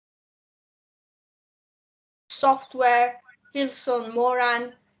Software, Hilson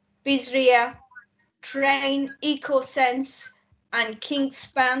Moran, Bizria, Train, EcoSense, and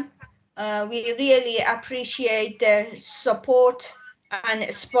Kingspan. We really appreciate their support and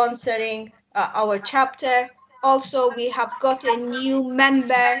sponsoring our chapter. Also, we have got a new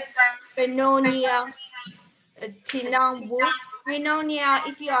member, Benonia Tinambu. Benonia,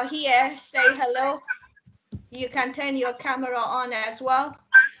 if you are here, say hello. You can turn your camera on as well.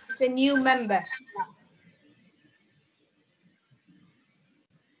 It's a new member.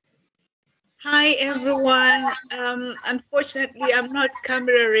 Hi everyone. Unfortunately, I'm not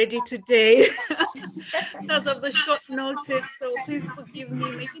camera ready today because of the short notice. So please forgive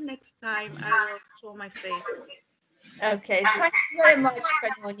me. Maybe next time I will show my face. Okay, thanks very much,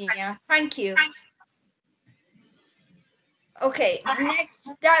 Benonia. Thank you. Okay,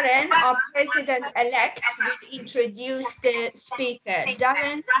 next, Darren, our president-elect, will introduce the speaker.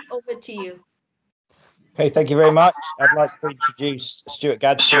 Darren, over to you. Okay, thank you very much. I'd like to introduce Stuart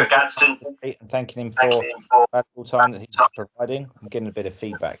Gadsden and thanking him for the valuable time that he's providing. I'm getting a bit of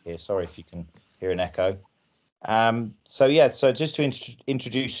feedback here. Sorry if you can hear an echo. So just to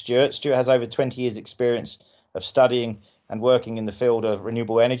introduce Stuart, Stuart has over 20 years experience of studying and working in the field of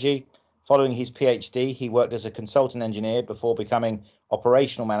renewable energy. Following his PhD, he worked as a consultant engineer before becoming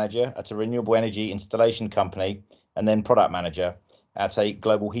operational manager at a renewable energy installation company and then product manager at a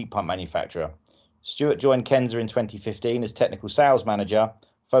global heat pump manufacturer. Stuart joined Kensa in 2015 as technical sales manager,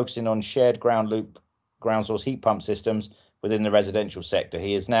 focusing on shared ground loop ground source heat pump systems within the residential sector.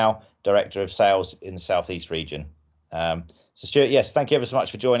 He is now director of sales in the Southeast region. So Stuart, yes, thank you ever so much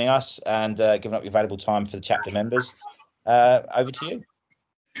for joining us and giving up your valuable time for the chapter members. Over to you.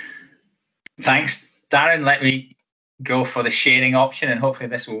 Thanks, Darren. Let me go for the sharing option and hopefully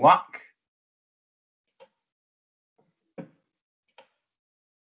this will work.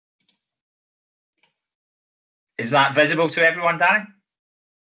 Is that visible to everyone, Darren?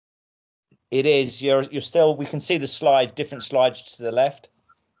 It is. You're still. We can see the slide. Different slides to the left.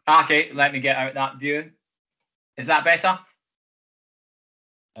 Okay, let me get out that view. Is that better?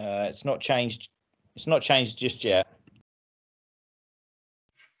 It's not changed. It's not changed just yet.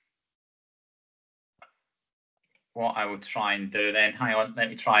 What I will try and do then. Hang on. Let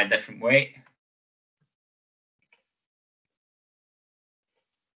me try a different way.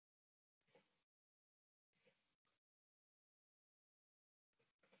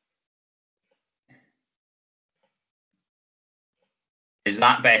 Is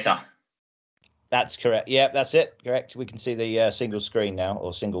that better? That's correct. Yeah, that's it. Correct. We can see the single screen now,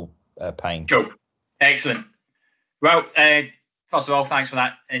 or single pane. Cool. Excellent. Well, first of all, thanks for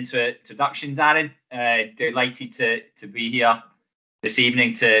that introduction, Darren. Delighted to be here this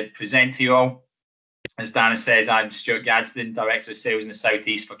evening to present to you all. As Darren says, I'm Stuart Gadsden, Director of Sales in the South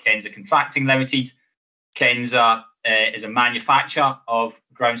East for Kensa Contracting Limited. Kensa is a manufacturer of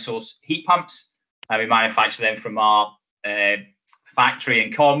ground source heat pumps. We manufacture them from our factory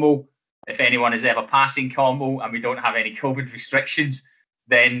in Cornwall. If anyone is ever passing Cornwall and we don't have any COVID restrictions,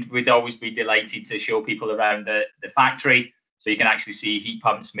 then we'd always be delighted to show people around the factory so you can actually see heat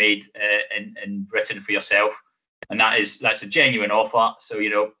pumps made in Britain for yourself. And that's a genuine offer. So, you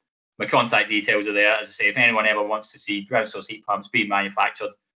know, my contact details are there. As I say, if anyone ever wants to see ground source heat pumps being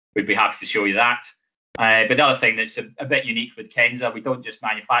manufactured, we'd be happy to show you that. But the other thing that's a bit unique with Kensa, we don't just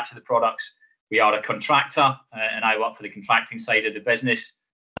manufacture the products. We are a contractor, and I work for the contracting side of the business.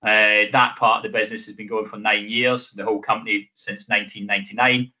 That part of the business has been going for 9 years, the whole company since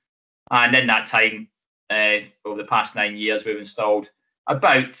 1999. And in that time, over the past 9 years, we've installed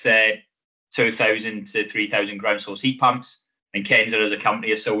about 2,000 to 3,000 ground source heat pumps. And Kensa as a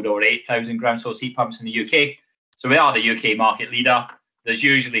company has sold over 8,000 ground source heat pumps in the UK. So we are the UK market leader. There's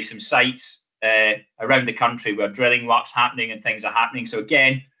usually some sites around the country where drilling work's happening and things are happening. So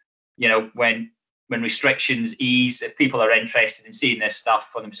again, you know, when restrictions ease, if people are interested in seeing this stuff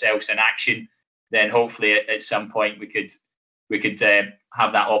for themselves in action, then hopefully at some point we could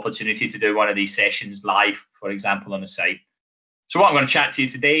have that opportunity to do one of these sessions live, for example, on the site. So what I'm going to chat to you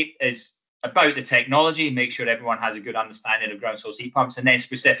today is about the technology, make sure everyone has a good understanding of ground source heat pumps, and then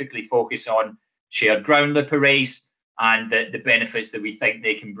specifically focus on shared ground loop arrays and the benefits that we think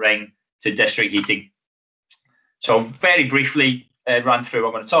they can bring to district heating. So very briefly, run through what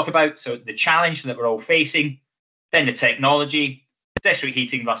I'm going to talk about. So the challenge that we're all facing, then the technology, district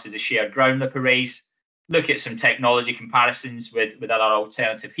heating versus the shared ground loop arrays, look at some technology comparisons with other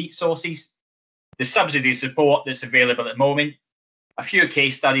alternative heat sources, the subsidy support that's available at the moment, a few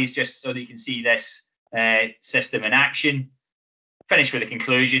case studies just so that you can see this system in action, finish with the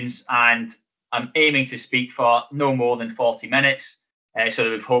conclusions, and I'm aiming to speak for no more than 40 minutes. so that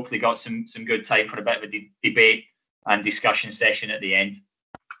we've hopefully got some good time for a bit of a debate and discussion session at the end.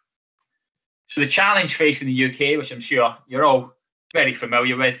 So the challenge facing the UK, which I'm sure you're all very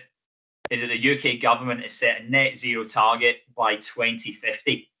familiar with, is that the UK government has set a net zero target by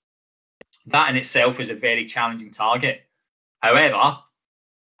 2050. That in itself is a very challenging target. However,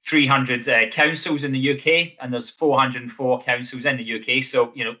 300 councils in the UK, and there's 404 councils in the UK,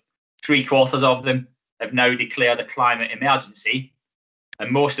 so 3/4 of them have now declared a climate emergency,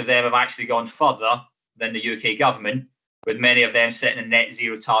 and most of them have actually gone further than the UK government, with many of them setting a net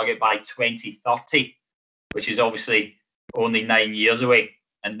zero target by 2030, which is obviously only 9 years away.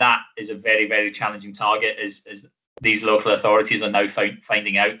 And that is a very, very challenging target, as these local authorities are now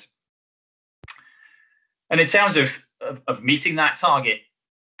finding out. And in terms of meeting that target,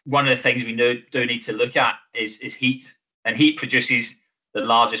 one of the things we do need to look at is heat. And heat produces the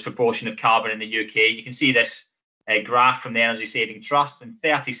largest proportion of carbon in the UK. You can see this graph from the Energy Saving Trust, and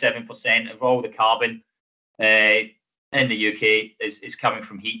 37% of all the carbon in the UK is coming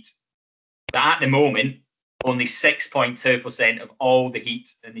from heat. But at the moment, only 6.2% of all the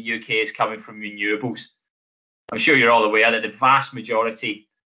heat in the UK is coming from renewables. I'm sure you're all aware that the vast majority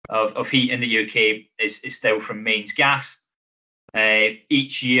of heat in the UK is still from mains gas.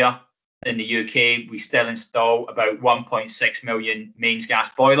 Each year in the UK, we still install about 1.6 million mains gas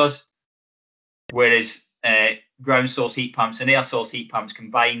boilers, whereas ground source heat pumps and air source heat pumps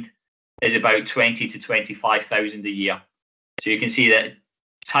combined is about 20 to 25,000 a year. So you can see that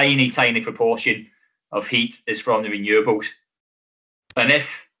tiny proportion of heat is from the renewables. And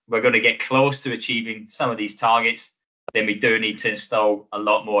if we're going to get close to achieving some of these targets, then we do need to install a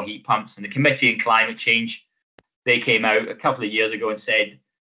lot more heat pumps. And the Committee on Climate Change, they came out a couple of years ago and said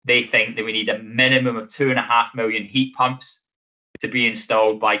they think that we need a minimum of 2.5 million heat pumps to be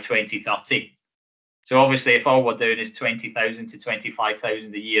installed by 2030. So obviously, if all we're doing is 20,000 to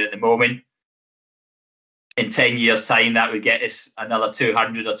 25,000 a year at the moment, in 10 years' time, that would get us another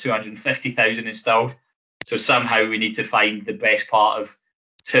 200 or 250,000 installed. So somehow we need to find the best part of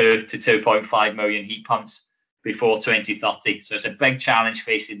 2 to 2.5 million heat pumps before 2030. So it's a big challenge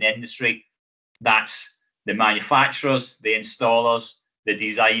facing the industry. That's the manufacturers, the installers, the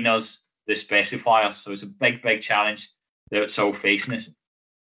designers, the specifiers. So it's a big challenge that's all facing us.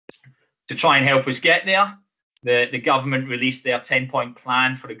 To try and help us get there, the government released their 10-point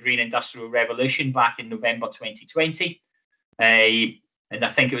plan for a green industrial revolution back in November 2020. And I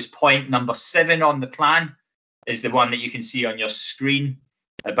think it was point number 7 on the plan is the one that you can see on your screen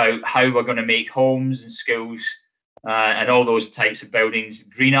about how we're going to make homes and schools and all those types of buildings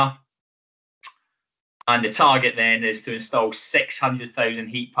greener. And the target then is to install 600,000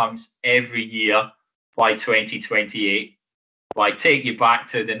 heat pumps every year by 2028. Well, I take you back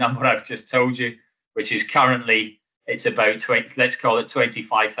to the number I've just told you, which is currently, it's about 20, let's call it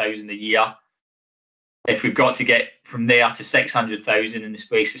 25,000 a year. If we've got to get from there to 600,000 in the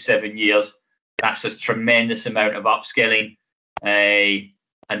space of 7 years, that's a tremendous amount of upskilling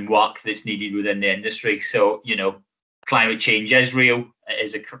and work that's needed within the industry. So, climate change is real. It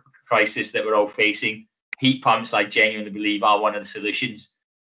is a crisis that we're all facing. Heat pumps, I genuinely believe, are one of the solutions.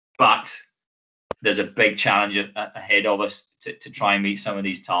 But there's a big challenge ahead of us to try and meet some of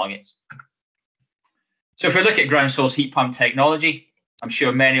these targets. So if we look at ground source heat pump technology, I'm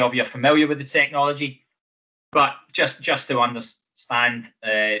sure many of you are familiar with the technology, but just to understand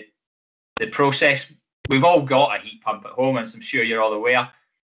the process, we've all got a heat pump at home, and I'm sure you're all aware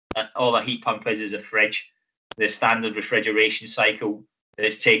that all a heat pump is a fridge, the standard refrigeration cycle that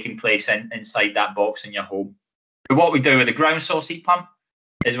is taking place inside that box in your home. But what we do with the ground source heat pump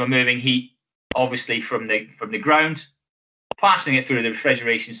is we're moving heat obviously from the ground, passing it through the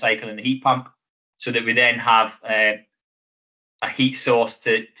refrigeration cycle in the heat pump, so that we then have a heat source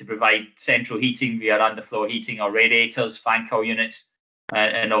to provide central heating via underfloor heating or radiators, fan coil units,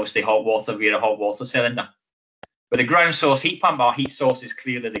 and obviously hot water via a hot water cylinder. With a ground source heat pump, our heat source is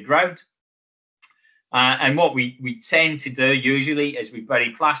clearly the ground. And what we tend to do usually is we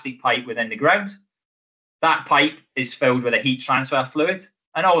bury plastic pipe within the ground. That pipe is filled with a heat transfer fluid,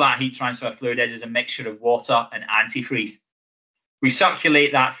 and all that heat transfer fluid is a mixture of water and antifreeze. We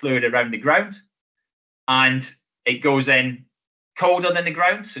circulate that fluid around the ground, and it goes in colder than the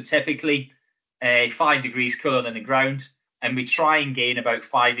ground, so typically 5 degrees cooler than the ground, and we try and gain about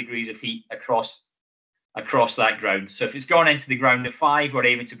 5 degrees of heat across that ground. So if it's gone into the ground at 5, we're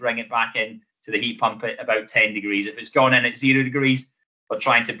aiming to bring it back in to the heat pump at about 10 degrees. If it's gone in at 0 degrees, we're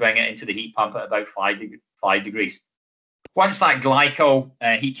trying to bring it into the heat pump at about 5 degrees. Once that glycol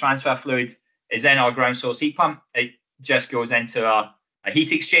heat transfer fluid is in our ground source heat pump, it just goes into a heat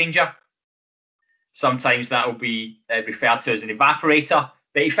exchanger. Sometimes that will be referred to as an evaporator,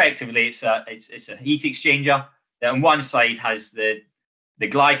 but effectively it's a heat exchanger that on one side has the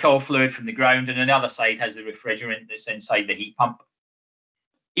glycol fluid from the ground, and on the other side has the refrigerant that's inside the heat pump.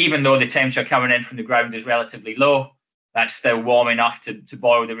 Even though the temperature coming in from the ground is relatively low, that's still warm enough to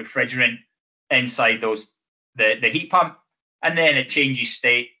boil the refrigerant inside the heat pump, and then it changes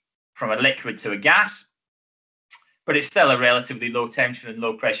state from a liquid to a gas, but it's still a relatively low temperature and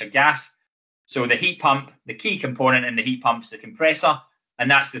low pressure gas. So the heat pump, the key component in the heat pump is the compressor, and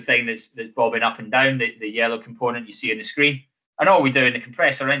that's the thing that's bobbing up and down, the yellow component you see on the screen. And all we do in the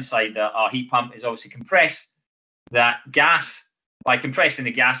compressor inside our heat pump is obviously compress that gas. By compressing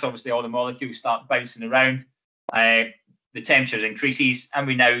the gas, obviously all the molecules start bouncing around, the temperature increases, and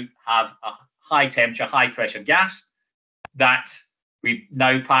we now have a high temperature, high pressure gas that we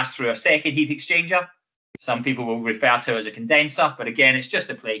now pass through a second heat exchanger. Some people will refer to as a condenser, but again, it's just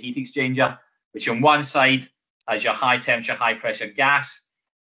a plate heat exchanger, which on one side has your high temperature, high pressure gas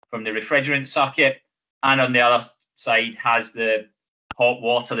from the refrigerant circuit, and on the other side has the hot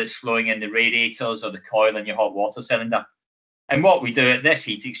water that's flowing in the radiators or the coil in your hot water cylinder. And what we do at this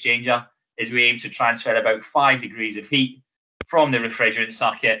heat exchanger is we aim to transfer about 5 degrees of heat from the refrigerant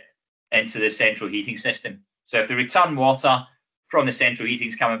circuit into the central heating system. So if the return water from the central heating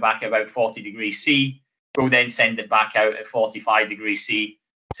is coming back at about 40 degrees C, we'll then send it back out at 45 degrees C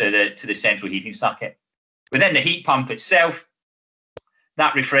to the central heating circuit. Within the heat pump itself,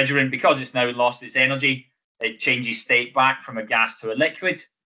 that refrigerant, because it's now lost its energy, it changes state back from a gas to a liquid,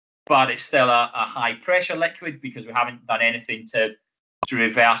 but it's still a high pressure liquid because we haven't done anything to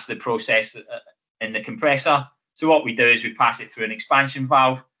reverse the process in the compressor. So what we do is we pass it through an expansion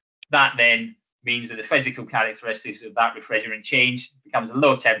valve. That then means that the physical characteristics of that refrigerant change, becomes a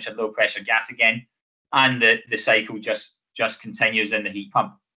low temperature, low pressure gas again, and the cycle just continues in the heat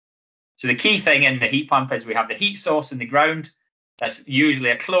pump. So the key thing in the heat pump is we have the heat source in the ground. That's usually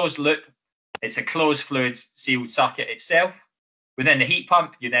a closed loop. It's a closed fluid sealed circuit itself. Within the heat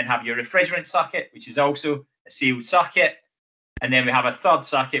pump, you then have your refrigerant circuit, which is also a sealed circuit. And then we have a third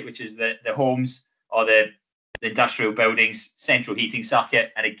circuit, which is the homes or the industrial buildings central heating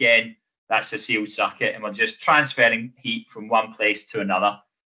circuit. And again, that's a sealed circuit. And we're just transferring heat from one place to another.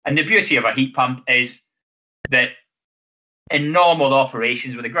 And the beauty of a heat pump is that in normal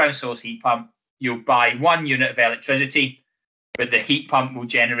operations with a ground source heat pump, you'll buy 1 unit of electricity, but the heat pump will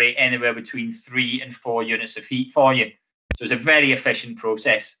generate anywhere between 3 and 4 units of heat for you. So it's a very efficient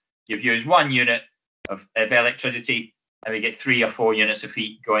process. You've used 1 unit of electricity, and we get 3 or 4 units of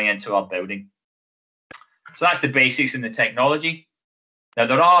heat going into our building. So that's the basics in the technology. Now,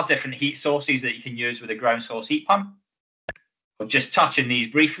 there are different heat sources that you can use with a ground source heat pump. I'll just touch on these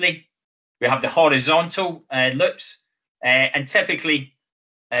briefly. We have the horizontal loops, and typically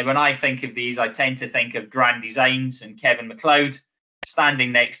when I think of these, I tend to think of Grand Designs and Kevin MacLeod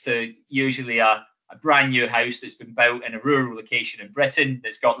standing next to usually a brand new house that's been built in a rural location in Britain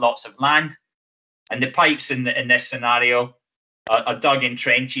that's got lots of land. And the pipes in this scenario are dug in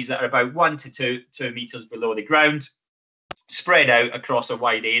trenches that are about 1 to 2 meters below the ground, spread out across a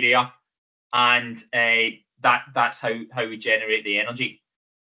wide area. And that's how we generate the energy.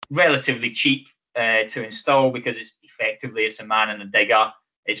 Relatively cheap to install because it's a man and a digger.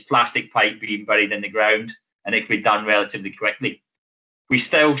 It's plastic pipe being buried in the ground, and it can be done relatively quickly. We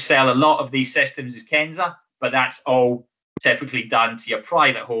still sell a lot of these systems as Kenza, but that's all typically done to your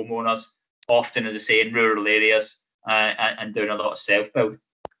private homeowners, often, as I say, in rural areas, and doing a lot of self-build.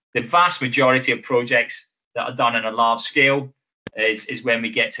 The vast majority of projects that are done on a large scale is when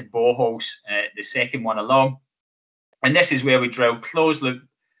we get to boreholes, the second one along. And this is where we drill closed loop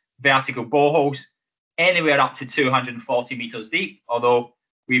vertical boreholes, anywhere up to 240 meters deep, although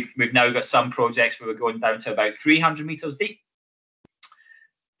we've now got some projects where we're going down to about 300 meters deep.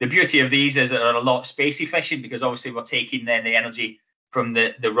 The beauty of these is that they're a lot space efficient because obviously we're taking then the energy from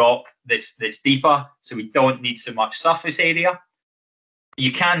the rock that's deeper, so we don't need so much surface area.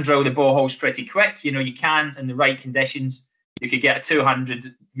 You can drill the boreholes pretty quick. You know, you can, in the right conditions, you could get a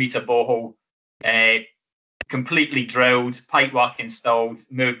 200-meter borehole completely drilled, pipework installed,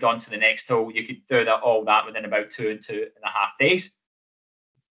 moved on to the next hole. You could do all that within about 2 and 2.5 days.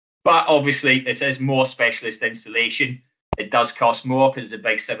 But obviously, this is more specialist installation. It does cost more because it's a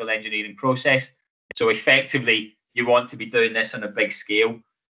big civil engineering process. So effectively, you want to be doing this on a big scale.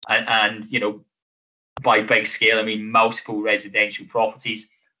 And you know, by big scale, I mean multiple residential properties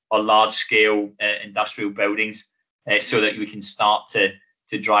or large-scale industrial buildings, so that we can start to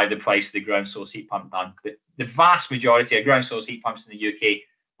drive the price of the ground source heat pump down. But the vast majority of ground source heat pumps in the UK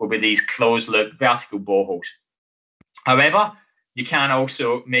will be these closed-loop vertical boreholes. However, you can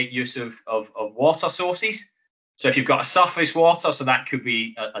also make use of water sources. So if you've got a surface water, so that could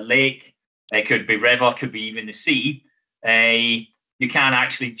be a lake, it could be river, could be even the sea, you can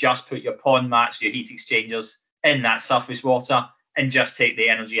actually just put your pond mats, your heat exchangers in that surface water and just take the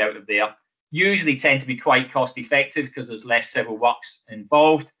energy out of there. Usually tend to be quite cost effective because there's less civil works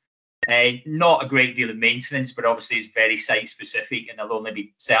involved. Not a great deal of maintenance, but obviously it's very site specific, and there'll only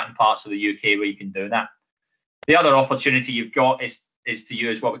be certain parts of the UK where you can do that. The other opportunity you've got is to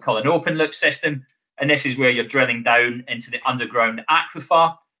use what we call an open loop system, and this is where you're drilling down into the underground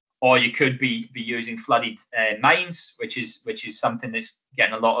aquifer, or you could be using flooded mines, which is something that's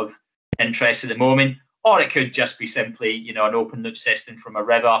getting a lot of interest at the moment, or it could just be simply, you know, an open loop system from a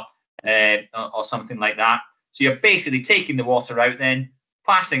river or something like that. So you're basically taking the water out, then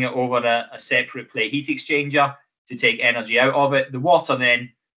passing it over a separate plate heat exchanger to take energy out of it. The water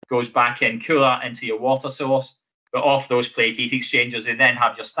then goes back in cooler into your water source, but off those plate heat exchangers, you then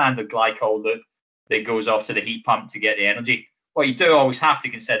have your standard glycol loop that goes off to the heat pump to get the energy. What you do always have to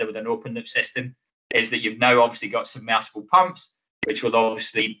consider with an open loop system is that you've now obviously got submersible pumps, which will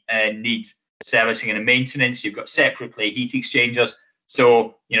obviously need servicing and maintenance. You've got separate plate heat exchangers.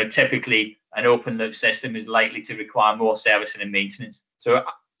 So, you know, typically an open loop system is likely to require more servicing and maintenance. So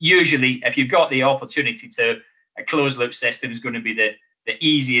usually if you've got the opportunity to, a closed loop system is going to be the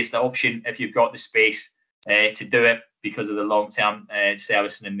easiest option if you've got the space to do it because of the long-term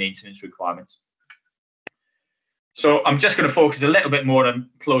servicing and maintenance requirements. So I'm just going to focus a little bit more on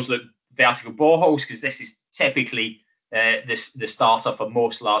closed loop vertical boreholes because this is typically the starter for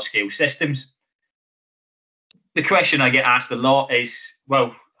most large-scale systems. The question I get asked a lot is,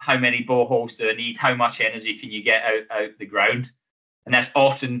 well, how many boreholes do I need? How much energy can you get out the ground? And that's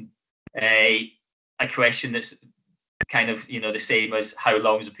often a question that's kind of, you know, the same as how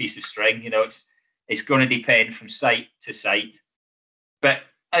long is a piece of string. You know, it's going to depend from site to site. But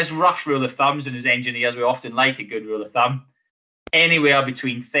as rough rule of thumbs, and as engineers, we often like a good rule of thumb, anywhere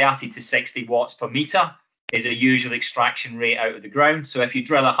between 30 to 60 watts per meter is a usual extraction rate out of the ground. So if you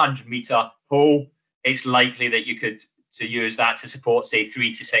drill a 100-meter hole, it's likely that you could use that to support, say,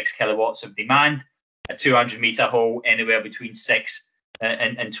 3 to 6 kilowatts of demand. A 200-meter hole, anywhere between 6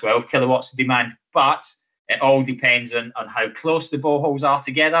 and 12 kilowatts of demand. But it all depends on how close the boreholes are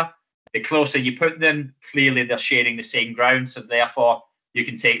together. The closer you put them, clearly they're sharing the same ground, so therefore you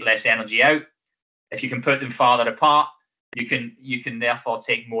can take less energy out. If you can put them farther apart, you can therefore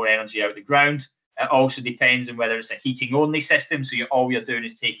take more energy out of the ground. It also depends on whether it's a heating only system, so all you're doing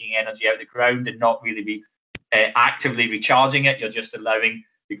is taking energy out of the ground and not really be actively recharging it. You're just allowing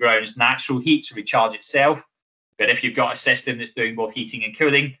the ground's natural heat to recharge itself. But if you've got a system that's doing both heating and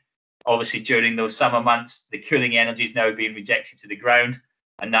cooling, obviously during those summer months, the cooling energy is now being rejected to the ground,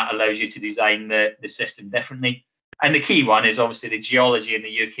 and that allows you to design the system differently. And the key one is obviously the geology in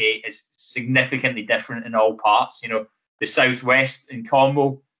the UK is significantly different in all parts. You know, the southwest in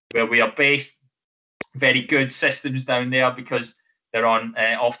Cornwall, where we are based, very good systems down there because they're on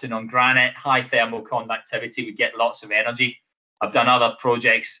often on granite, high thermal conductivity. We get lots of energy. I've done other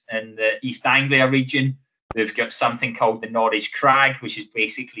projects in the East Anglia region. We've got something called the Norwich Crag, which is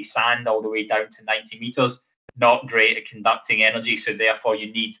basically sand all the way down to 90 meters. Not great at conducting energy, so therefore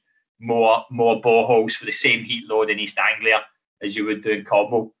you need more boreholes for the same heat load in East Anglia as you would do in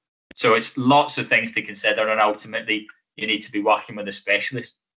Cornwall. So it's lots of things to consider, and ultimately you need to be working with a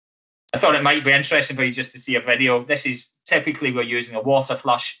specialist. I thought it might be interesting for you just to see a video. This is typically we're using a water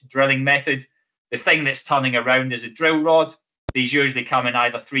flush drilling method. The thing that's turning around is a drill rod. These usually come in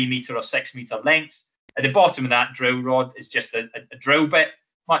either 3 meter or 6 meter lengths. At the bottom of that drill rod is just a drill bit,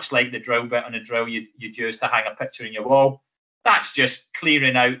 much like the drill bit on a drill you'd use to hang a picture in your wall. That's just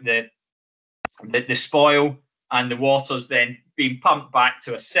clearing out the spoil, and the water's then being pumped back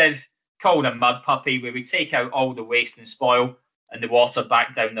to a sieve called a mud puppy, where we take out all the waste and spoil and the water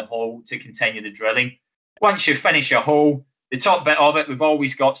back down the hole to continue the drilling. Once you finish your hole, the top bit of it, we've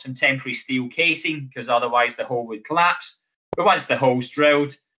always got some temporary steel casing because otherwise the hole would collapse. But once the hole's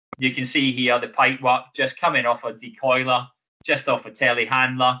drilled, you can see here the pipe work just coming off a decoiler, just off a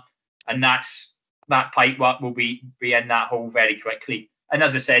telehandler, and that pipe work will be in that hole very quickly. And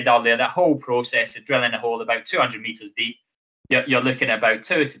as I said earlier, that whole process of drilling a hole about 200 meters deep, you're looking at about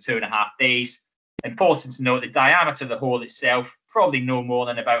 2 to 2.5 days. Important to note the diameter of the hole itself, probably no more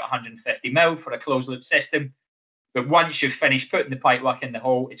than about 150 mil for a closed loop system. But once you've finished putting the pipework in the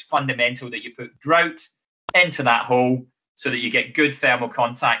hole, it's fundamental that you put grout into that hole so that you get good thermal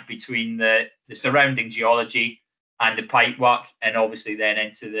contact between the surrounding geology and the pipework, and obviously then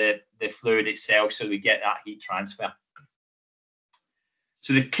into the fluid itself, so we get that heat transfer.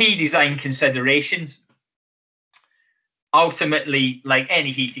 So the key design considerations. ultimately, like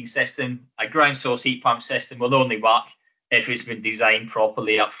any heating system, a ground source heat pump system will only work if it's been designed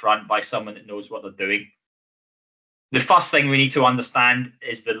properly up front by someone that knows what they're doing. The first thing we need to understand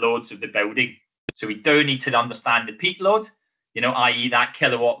is the loads of the building. So we do need to understand the peak load, i.e. that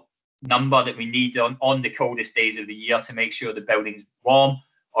kilowatt number that we need on the coldest days of the year to make sure the building's warm,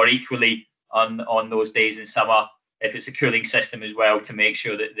 or equally on those days in summer, if it's a cooling system as well, to make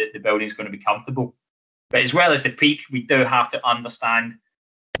sure that the building's going to be comfortable. But as well as the peak, we do have to understand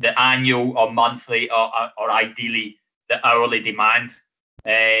the annual or monthly or ideally the hourly demand,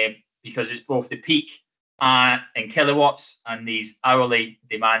 because it's both the peak in kilowatts and these hourly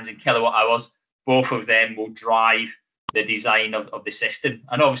demands in kilowatt hours. Both of them will drive the design of the system.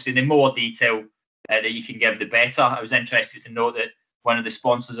 And obviously, the more detail that you can give, the better. I was interested to note that one of the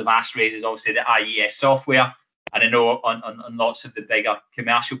sponsors of ASHRAE is obviously the IES software. And I know on lots of the bigger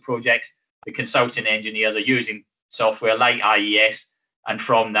commercial projects, the consulting engineers are using software like IES. And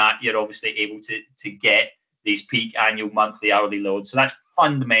from that, you're obviously able to get these peak annual, monthly, hourly loads. So that's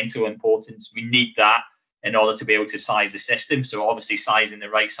fundamental importance. We need that in order to be able to size the system. So obviously sizing the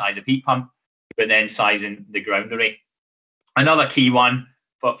right size of heat pump, but then sizing the ground array. Another key one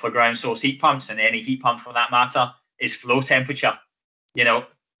for ground source heat pumps, and any heat pump for that matter, is flow temperature.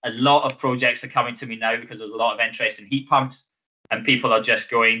 A lot of projects are coming to me now because there's a lot of interest in heat pumps, and people are just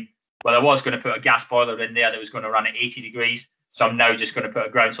going, well, I was going to put a gas boiler in there that was going to run at 80 degrees. So I'm now just going to put a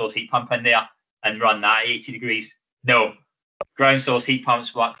ground source heat pump in there and run that at 80 degrees. No, ground source heat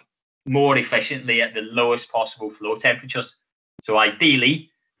pumps work more efficiently at the lowest possible flow temperatures. So ideally,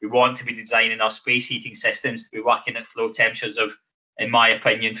 we want to be designing our space heating systems to be working at flow temperatures of, in my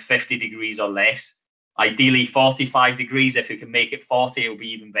opinion, 50 degrees or less. Ideally, 45 degrees. If we can make it 40, it'll be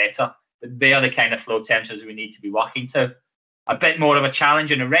even better. But they are the kind of flow temperatures we need to be working to. A bit more of a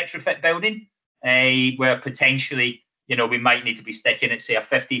challenge in a retrofit building, where potentially, we might need to be sticking at, say, a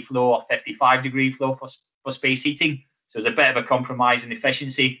 50 flow or 55 degree flow for space heating. So there's a bit of a compromise in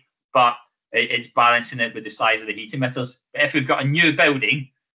efficiency, but it's balancing it with the size of the heat emitters. But if we've got a new building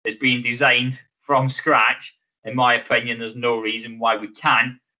that's being designed from scratch, in my opinion, there's no reason why we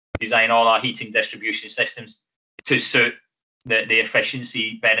can't design all our heating distribution systems to suit the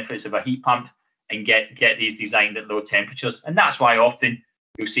efficiency benefits of a heat pump and get these designed at low temperatures. And that's why often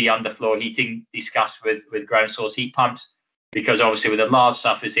you'll see underfloor heating discussed with ground source heat pumps, because obviously with the large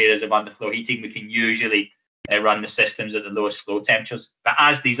surface areas of underfloor heating, we can usually run the systems at the lowest flow temperatures. But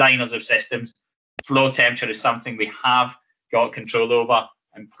as designers of systems, flow temperature is something we have got control over,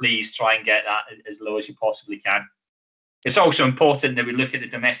 and please try and get that as low as you possibly can. It's also important that we look at the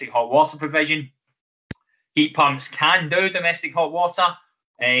domestic hot water provision. Heat pumps can do domestic hot water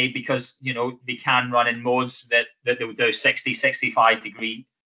because they can run in modes that they will do 60, 65 degree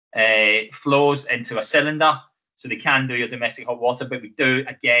flows into a cylinder. So they can do your domestic hot water, but we do,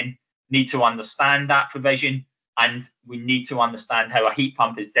 again, need to understand that provision, and we need to understand how a heat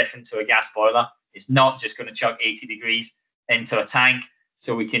pump is different to a gas boiler. It's not just going to chuck 80 degrees into a tank,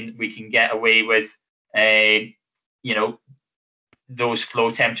 so we can get away with those flow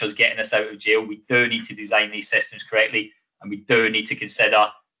temperatures getting us out of jail. We do need to design these systems correctly, and we do need to consider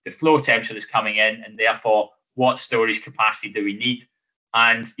the flow temperature that's coming in, and therefore what storage capacity do we need,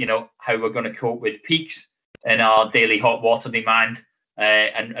 and how we're going to cope with peaks in our daily hot water demand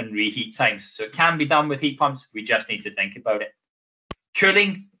and reheat times. So it can be done with heat pumps. We just need to think about it.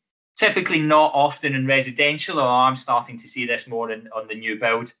 Cooling, typically not often in residential, or I'm starting to see this more on the new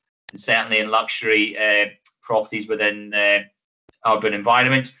build, and certainly in luxury properties within urban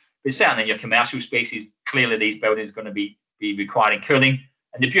environments. But certainly in your commercial spaces, clearly these buildings are going to be requiring cooling.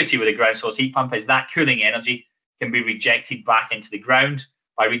 And the beauty with a ground source heat pump is that cooling energy can be rejected back into the ground.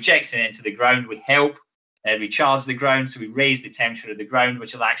 By rejecting it into the ground, we help recharge the ground, so we raise the temperature of the ground,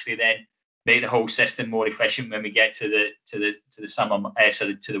 which will actually then make the whole system more efficient when we get to the summer,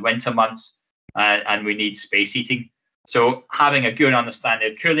 to the winter months, and we need space heating. So having a good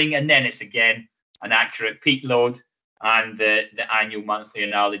understanding of cooling, and then it's again an accurate peak load and the annual, monthly,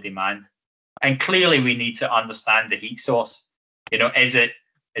 and hourly demand. And clearly, we need to understand the heat source. Is it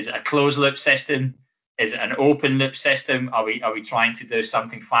a closed loop system? Is it an open loop system? Are we trying to do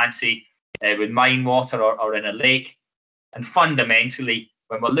something fancy with mine water or in a lake? And fundamentally,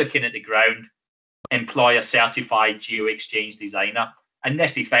 when we're looking at the ground, employ a certified geo-exchange designer. And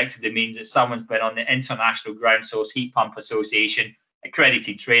this effectively means that someone's been on the International Ground Source Heat Pump Association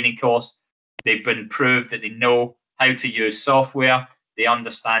accredited training course. They've been proved that they know how to use software, they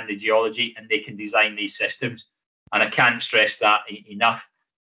understand the geology, and they can design these systems. And I can't stress that enough.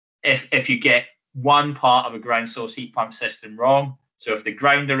 If you get one part of a ground source heat pump system wrong, so if the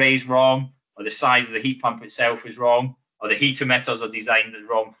ground array is wrong, or the size of the heat pump itself is wrong, or the heat emitters are designed at the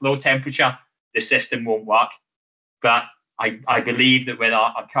wrong flow temperature, the system won't work. But I believe that with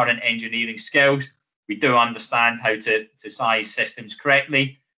our current engineering skills, we do understand how to size systems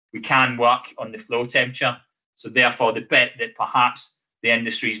correctly. We can work on the flow temperature. So therefore, the bit that perhaps the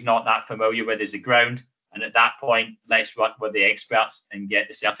industry is not that familiar with is the ground. And at that point, let's work with the experts and get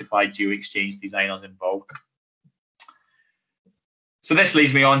the certified geo-exchange designers involved. So this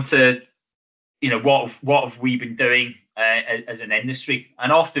leads me on to, what have we been doing as an industry?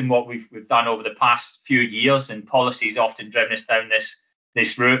 And often what we've done over the past few years, and policies often driven us down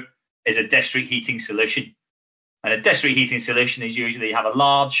this route, is a district heating solution. And a district heating solution is usually you have a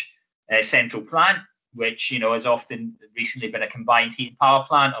large central plant, which has often recently been a combined heat and power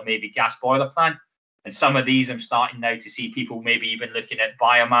plant or maybe gas boiler plant. And some of these I'm starting now to see people maybe even looking at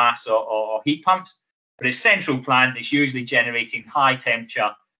biomass or heat pumps. But a central plant is usually generating high temperature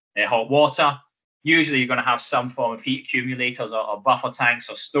hot water. Usually you're going to have some form of heat accumulators or buffer tanks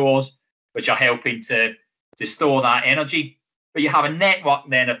or stores, which are helping to store that energy. But you have a network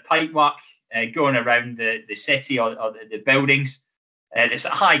then of pipework going around the city or the buildings. It's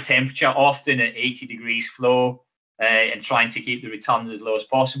at high temperature, often at 80 degrees flow, and trying to keep the returns as low as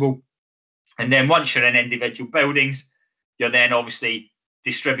possible. And then once you're in individual buildings, you're then obviously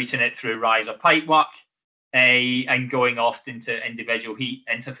distributing it through riser pipework and going often to individual heat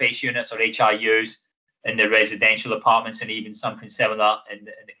interface units or HIUs in the residential apartments and even something similar in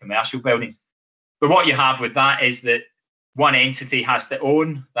the commercial buildings. But what you have with that is that one entity has to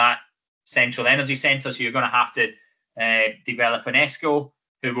own that central energy centre. So you're going to have to develop an ESCO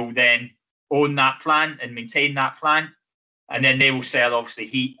who will then own that plant and maintain that plant. And then they will sell obviously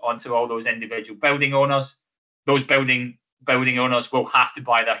heat onto all those individual building owners. Those building owners will have to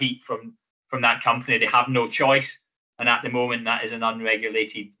buy their heat from that company. They have no choice. And at the moment, that is an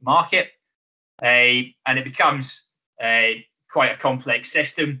unregulated market. And it becomes quite a complex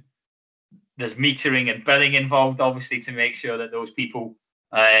system. There's metering and billing involved, obviously, to make sure that those people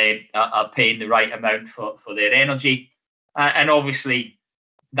are paying the right amount for their energy. And obviously,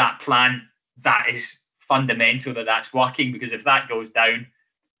 that plant, that is fundamental that that's working, because if that goes down,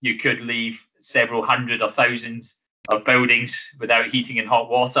 you could leave several hundred or thousands of buildings without heating and hot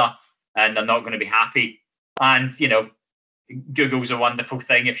water, and they're not going to be happy. And, Google's a wonderful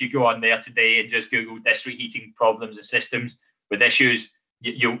thing. If you go on there today and just Google district heating problems and systems with issues,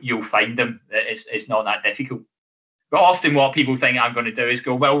 you'll find them. It's not that difficult. But often what people think I'm going to do is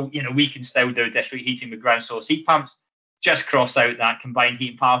go, well, we can still do district heating with ground source heat pumps. Just cross out that combined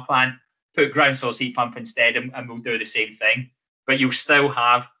heat and power plant, put ground source heat pump instead, and we'll do the same thing. But you'll still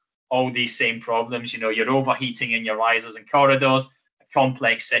have all these same problems. You're overheating in your risers and corridors, a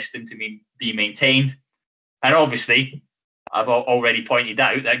complex system to be maintained. And obviously, I've already pointed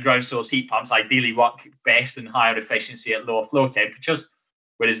out that ground source heat pumps ideally work best in higher efficiency at lower flow temperatures,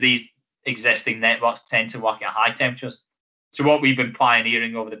 whereas these existing networks tend to work at high temperatures. So what we've been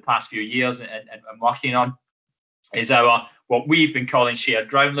pioneering over the past few years and working on is what we've been calling shared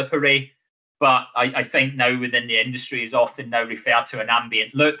ground loop array. But I think now within the industry is often now referred to an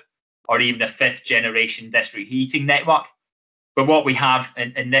ambient loop or even a 5th generation district heating network. But what we have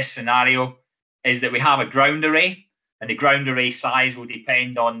in this scenario is that we have a ground array, and the ground array size will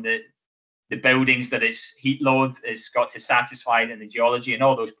depend on the buildings that its heat load has got to satisfy in the geology and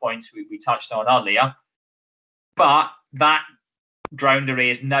all those points we touched on earlier. But that ground array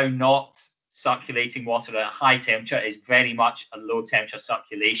is now not circulating water at a high temperature. It's very much a low temperature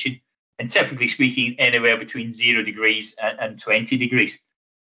circulation, and typically speaking, anywhere between 0 degrees and 20 degrees.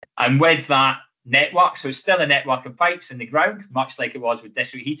 And with that network, so it's still a network of pipes in the ground, much like it was with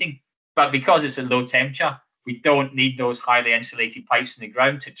district heating, but because it's a low temperature, we don't need those highly insulated pipes in the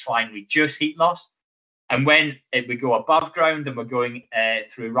ground to try and reduce heat loss. And when we go above ground and we're going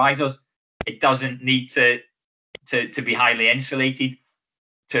through risers, it doesn't need to be highly insulated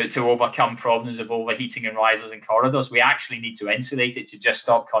to overcome problems of overheating in risers and corridors. We actually need to insulate it to just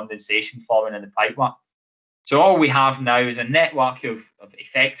stop condensation forming in the pipework. So all we have now is a network of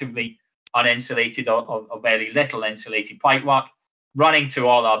effectively uninsulated or very little insulated pipework running to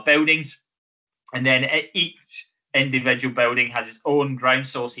all our buildings. And then each individual building has its own ground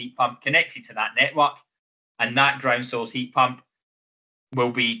source heat pump connected to that network. And that ground source heat pump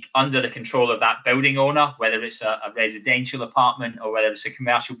will be under the control of that building owner, whether it's a residential apartment or whether it's a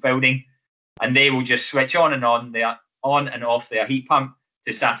commercial building. And they will just switch on and off their heat pump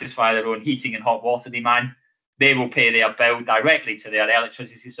to satisfy their own heating and hot water demand. They will pay their bill directly to their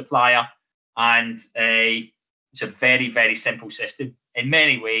electricity supplier. And it's a very, very simple system. In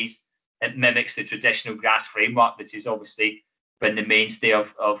many ways, it mimics the traditional gas framework, which has obviously been the mainstay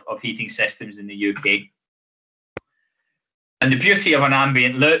of heating systems in the UK. And the beauty of an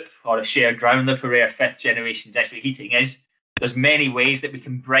ambient loop or a shared ground loop array or 5th generation district heating is there's many ways that we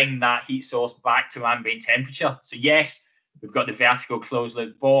can bring that heat source back to ambient temperature. So yes, we've got the vertical closed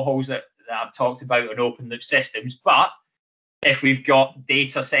loop boreholes that I've talked about and open loop systems, but if we've got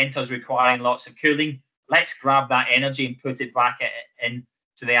data centers requiring lots of cooling, let's grab that energy and put it back into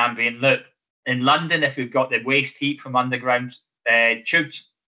the ambient loop. In London, if we've got the waste heat from underground tubes,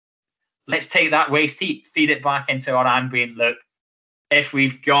 let's take that waste heat, feed it back into our ambient loop. If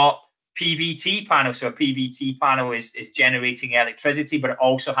we've got PVT panel, so a PVT panel is generating electricity, but it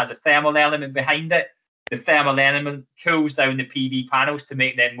also has a thermal element behind it. The thermal element cools down the PV panels to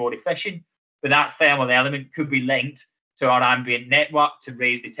make them more efficient, but that thermal element could be linked to our ambient network to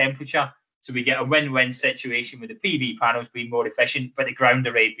raise the temperature. So we get a win-win situation with the PV panels being more efficient, but the ground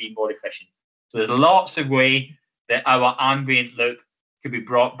array being more efficient. So there's lots of ways that our ambient loop could be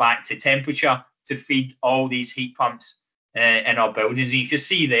brought back to temperature to feed all these heat pumps in our buildings. And you can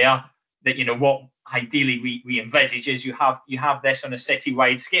see there that, you know, what ideally we envisage is you have this on a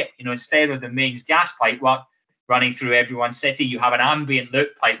city-wide scale. You know, instead of the mains gas pipework running through everyone's city, you have an ambient loop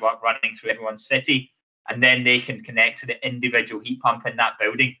pipework running through everyone's city, and then they can connect to the individual heat pump in that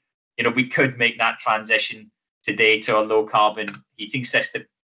building. You know, we could make that transition today to a low-carbon heating system.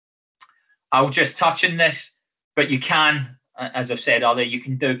 I'll just touch on this, but you can, as I've said earlier, you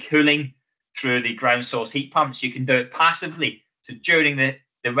can do cooling through the ground source heat pumps. You can do it passively. So during the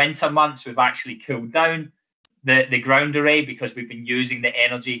winter months, we've actually cooled down the ground array because we've been using the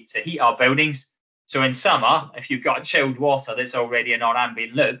energy to heat our buildings. So in summer, if you've got chilled water that's already in our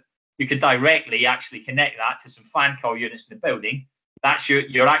ambient loop, you could directly actually connect that to some fan coil units in the building. That's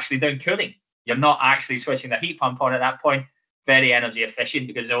you're actually doing cooling. You're not actually switching the heat pump on at that point. Very energy efficient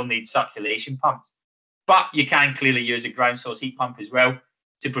because it only needs circulation pumps. But you can clearly use a ground source heat pump as well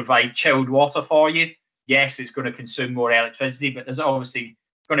to provide chilled water for you. Yes, it's going to consume more electricity, but there's obviously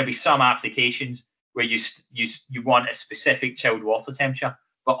going to be some applications where you want a specific chilled water temperature.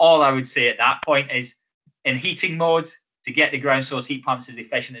 But all I would say at that point is, in heating mode, to get the ground source heat pumps as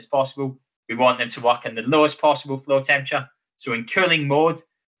efficient as possible, we want them to work in the lowest possible flow temperature. So in cooling mode,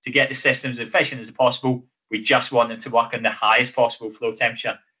 to get the systems as efficient as possible, we just want them to work in the highest possible flow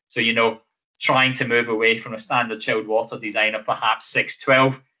temperature. So, you know, trying to move away from a standard chilled water design of perhaps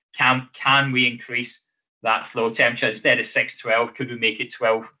 612, can we increase that flow temperature? Instead of 612, could we make it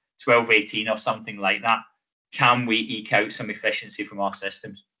 1218 or something like that? Can we eke out some efficiency from our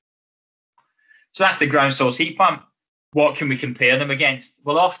systems? So that's the ground source heat pump. What can we compare them against?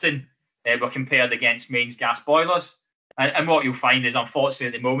 Well, often we're compared against mains gas boilers. And what you'll find is, unfortunately,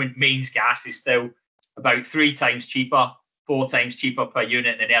 at the moment, mains gas is still about 3 times cheaper, 4 times cheaper per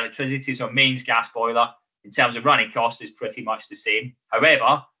unit than electricity. So a mains gas boiler, in terms of running costs, is pretty much the same.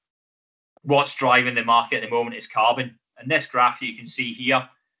 However, what's driving the market at the moment is carbon. And this graph you can see here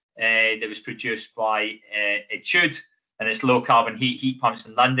that was produced by ASHRAE and its low carbon heat pumps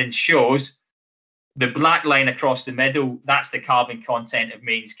in London shows the black line across the middle. That's the carbon content of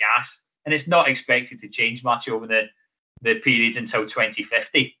mains gas. And it's not expected to change much over the periods until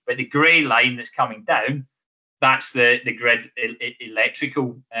 2050. But the grey line that's coming down, that's the grid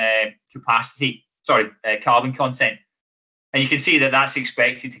electrical carbon content. And you can see that that's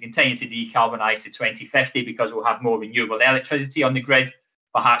expected to continue to decarbonise to 2050 because we'll have more renewable electricity on the grid,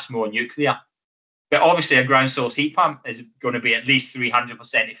 perhaps more nuclear. But obviously a ground source heat pump is going to be at least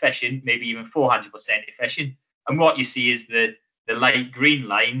 300% efficient, maybe even 400% efficient. And what you see is the light green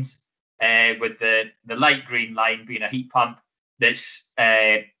lines, with the light green line being a heat pump that's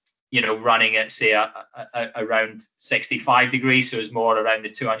running at, say, around 65 degrees, so it's more around the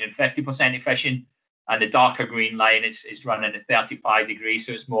 250% efficient. And the darker green line is running at 35 degrees,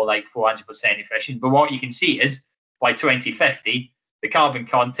 so it's more like 400% efficient. But what you can see is, by 2050, the carbon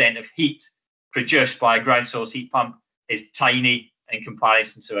content of heat produced by a ground source heat pump is tiny in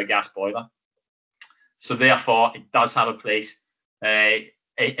comparison to a gas boiler. So therefore, it does have a place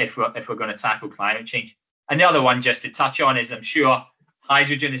if we're going to tackle climate change. And the other one, just to touch on, is I'm sure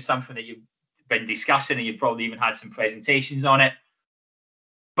hydrogen is something that you've been discussing, and you've probably even had some presentations on it.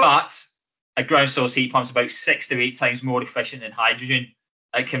 But a ground source heat pump is about 6 to 8 times more efficient than hydrogen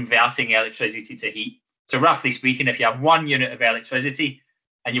at converting electricity to heat. So roughly speaking, if you have 1 unit of electricity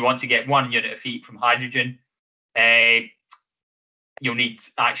and you want to get 1 unit of heat from hydrogen, you'll need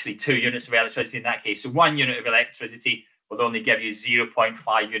actually 2 units of electricity in that case. So 1 unit of electricity will only give you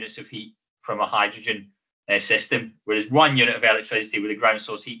 0.5 units of heat from a hydrogen system, whereas 1 unit of electricity with a ground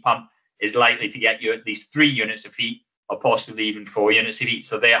source heat pump is likely to get you at least 3 units of heat, or possibly even 4 units of heat.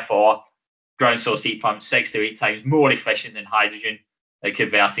 So therefore, ground source heat pumps 6 to 8 times more efficient than hydrogen at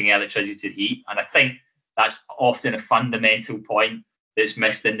converting electricity to heat. And I think That's often a fundamental point that's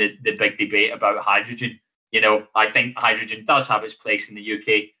missed in the big debate about hydrogen. You know, I think hydrogen does have its place in the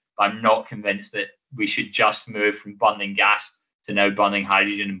UK, but I'm not convinced that we should just move from burning gas to now burning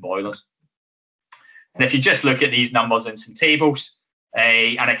hydrogen in boilers. And if you just look at these numbers in some tables,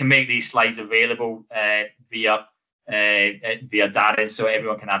 and I can make these slides available via Darren so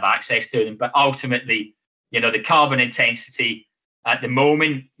everyone can have access to them. But ultimately, you know, the carbon intensity at the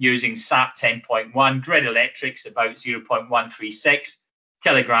moment using SAP 10.1, grid electric's about 0.136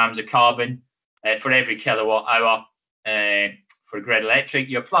 kilograms of carbon for every kilowatt hour for grid electric.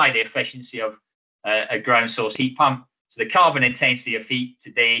 You apply the efficiency of a ground source heat pump. So the carbon intensity of heat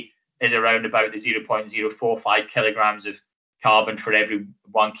today is around about the 0.045 kilograms of carbon for every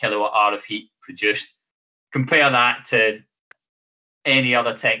 1 kilowatt hour of heat produced. Compare that to any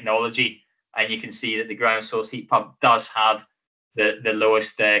other technology, and you can see that the ground source heat pump does have the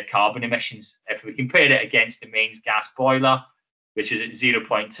lowest carbon emissions. If we compare it against the mains gas boiler, which is at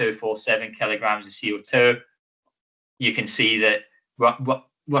 0.247 kilograms of CO2, you can see that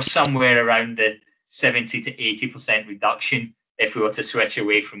we're somewhere around the 70 to 80% reduction if we were to switch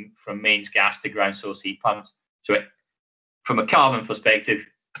away from mains gas to ground source heat pumps. So from a carbon perspective,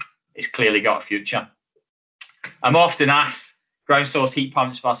 it's clearly got a future. I'm often asked ground source heat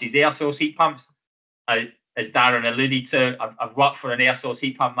pumps versus air source heat pumps. As Darren alluded to, I've worked for an air source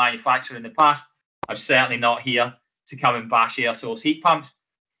heat pump manufacturer in the past. I'm certainly not here to come and bash air source heat pumps.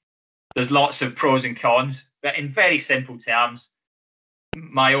 There's lots of pros and cons, but in very simple terms,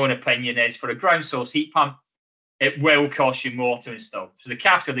 my own opinion is for a ground source heat pump, it will cost you more to install. So the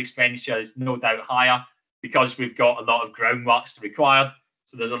capital expenditure is no doubt higher because we've got a lot of groundworks required.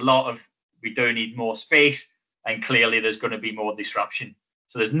 So there's a lot of, we do need more space, and clearly there's going to be more disruption.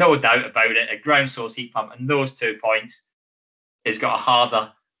 So there's no doubt about it. A ground source heat pump, and those 2 points, has got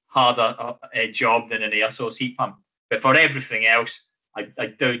a harder job than an air source heat pump. But for everything else, I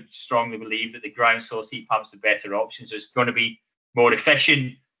do strongly believe that the ground source heat pump's the better option. So it's going to be more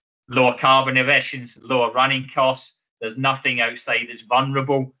efficient, lower carbon emissions, lower running costs. There's nothing outside that's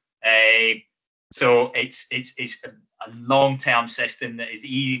vulnerable. So it's a long-term system that is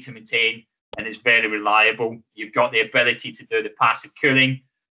easy to maintain and is very reliable. You've got the ability to do the passive cooling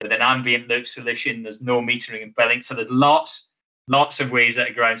with an ambient loop solution. There's no metering and billing. So there's lots of ways that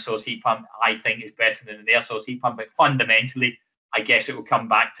a ground source heat pump, I think, is better than an air source heat pump. But fundamentally, I guess it will come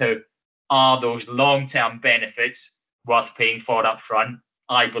back to, are those long-term benefits worth paying for up front?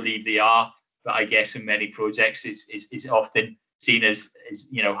 I believe they are, but I guess in many projects it's often seen as,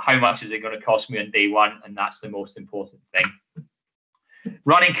 you know, how much is it going to cost me on day one? And that's the most important thing.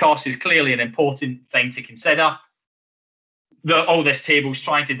 Running cost is clearly an important thing to consider. All this table's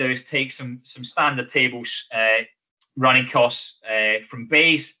trying to do is take some standard tables, running costs from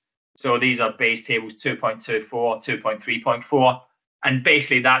BASE. So these are BASE tables 2.24, 2.3.4. And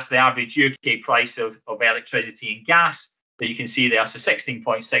basically that's the average UK price of electricity and gas that you can see there. So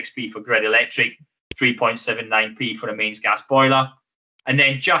 16.6p for grid electric, 3.79p for a mains gas boiler. And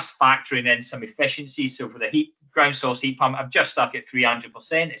then just factoring in some efficiency. So for the ground source heat pump, I've just stuck at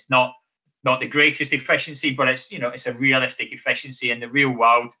 300%. It's not the greatest efficiency, but it's, you know, it's a realistic efficiency in the real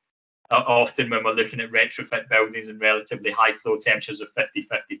world. Often when we're looking at retrofit buildings and relatively high flow temperatures of 50,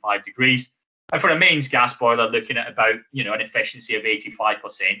 55 degrees. And for a mains gas boiler, looking at about, you know, an efficiency of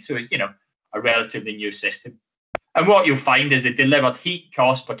 85%. So it's, you know, a relatively new system. And what you'll find is the delivered heat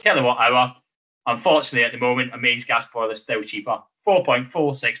cost per kilowatt hour. Unfortunately, at the moment, a mains gas boiler is still cheaper,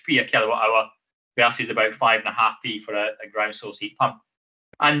 4.46p a kilowatt hour versus about 5.5p for a ground source heat pump.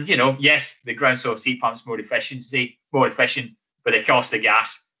 And, you know, yes, the ground source heat pump's more efficient, but the cost of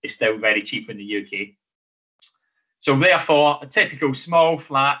gas is still very cheap in the UK. So therefore, a typical small,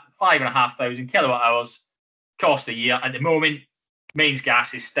 flat, 5,500 kilowatt hours cost a year. At the moment, mains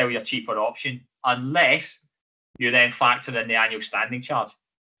gas is still your cheaper option, unless you then factor in the annual standing charge.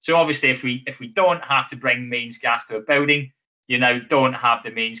 So obviously, if we don't have to bring mains gas to a building, you now don't have the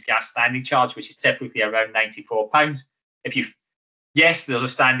mains gas standing charge, which is typically around £94. Yes, there's a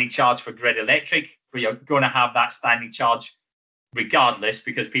standing charge for grid electric, but you're going to have that standing charge regardless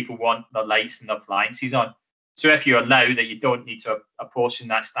because people want their lights and their appliances on. So if you allow that you don't need to apportion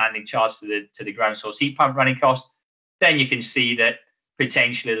that standing charge to the ground source heat pump running cost, then you can see that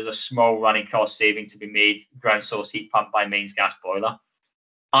potentially there's a small running cost saving to be made ground source heat pump by mains gas boiler.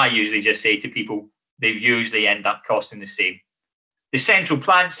 I usually just say to people, they usually end up costing the same. The central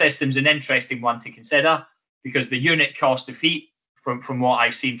plant system is an interesting one to consider because the unit cost of heat from what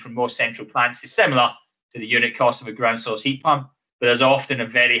I've seen from most central plants is similar to the unit cost of a ground source heat pump, but there's often a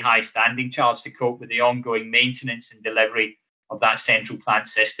very high standing charge to cope with the ongoing maintenance and delivery of that central plant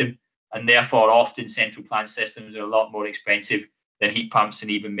system. and therefore often central plant systems are a lot more expensive than heat pumps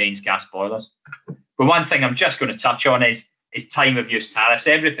and even mains gas boilers. But one thing I'm just going to touch on is time of use tariffs.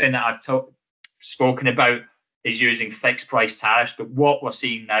 Everything that I've spoken about is using fixed price tariffs, but what we're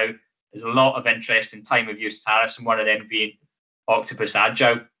seeing now is a lot of interest in time of use tariffs, and one of them being Octopus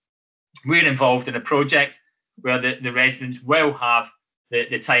Agile. We're involved in a project where the residents will have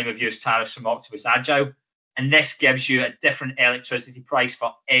the time of use tariffs from Octopus Agile, and this gives you a different electricity price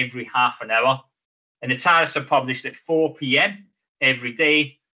for every half an hour. And the tariffs are published at 4 p.m. every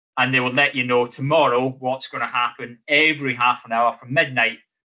day, and they will let you know tomorrow what's going to happen every half an hour from midnight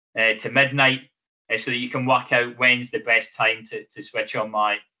to midnight, so that you can work out when's the best time to switch on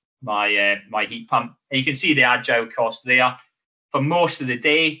my heat pump. And you can see the Agile cost there. For most of the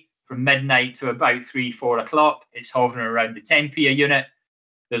day, from midnight to about 3-4 o'clock, it's hovering around the 10p a unit.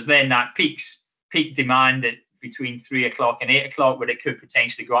 There's then that peak demand at between 3 o'clock and 8 o'clock, where it could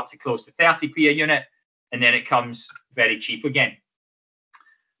potentially go up to close to 30p a unit, and then it comes very cheap again.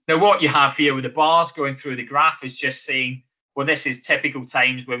 Now, what you have here with the bars going through the graph is just saying, well, this is typical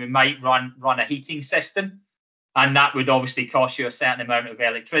times where we might run a heating system, and that would obviously cost you a certain amount of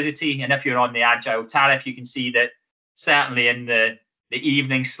electricity. And if you're on the Agile tariff, you can see that certainly in the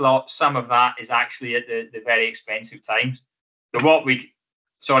evening slot, some of that is actually at the very expensive times. So what we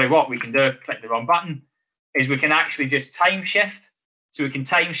can do, click the wrong button, is we can actually just time shift. So we can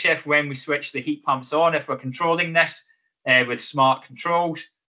time shift when we switch the heat pumps on if we're controlling this with smart controls.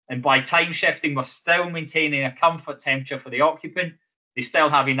 And by time shifting, we're still maintaining a comfort temperature for the occupant. They still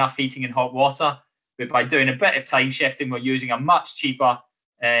have enough heating and hot water. But by doing a bit of time shifting, we're using a much cheaper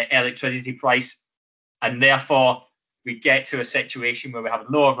electricity price. And therefore, we get to a situation where we have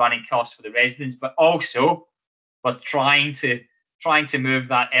lower running costs for the residents, but also we're trying to move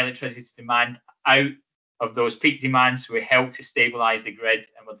that electricity demand out of those peak demands. So we help to stabilize the grid,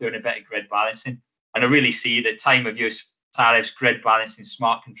 and we're doing a bit of grid balancing. And I really see that time of use tariffs, grid balancing,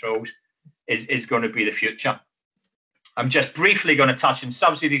 smart controls is going to be the future. I'm just briefly going to touch on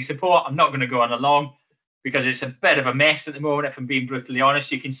subsidy support. I'm not going to go on along because it's a bit of a mess at the moment, if I'm being brutally honest.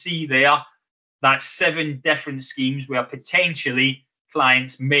 You can see there that 7 different schemes where potentially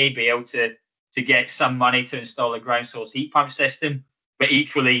clients may be able to get some money to install a ground source heat pump system, but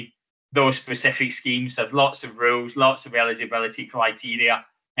equally those specific schemes have lots of rules, lots of eligibility criteria,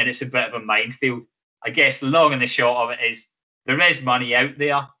 and it's a bit of a minefield. I guess the long and the short of it is there is money out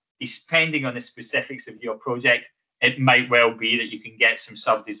there. Depending on the specifics of your project, it might well be that you can get some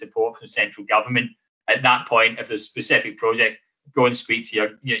subsidy support from central government. At that point, if there's specific projects, go and speak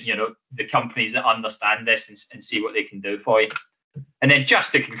to the companies that understand this and see what they can do for you. And then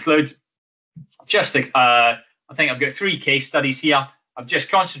just to conclude, I think I've got 3 case studies here. I've just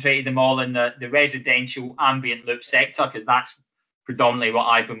concentrated them all in the residential ambient loop sector because that's predominantly what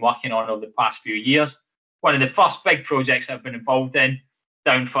I've been working on over the past few years. One of the first big projects I've been involved in,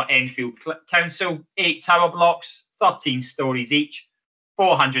 down for Enfield Council, 8 tower blocks, 13 stories each,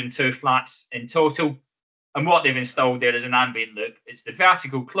 402 flats in total. And what they've installed there is an ambient loop. It's the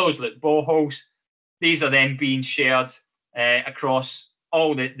vertical closed loop boreholes. These are then being shared across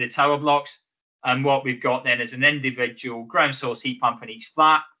all the tower blocks. And what we've got then is an individual ground source heat pump in each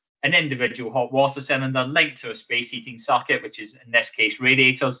flat, an individual hot water cylinder linked to a space heating circuit, which is in this case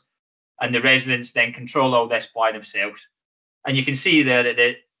radiators. And the residents then control all this by themselves. And you can see there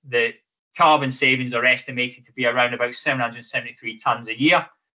that the carbon savings are estimated to be around about 773 tonnes a year.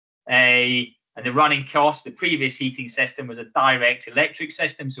 And the running cost, the previous heating system was a direct electric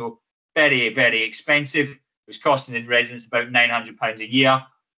system, so very, very expensive. It was costing the residents about £900 a year.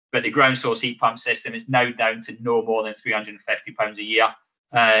 But the ground source heat pump system is now down to no more than £350 a year.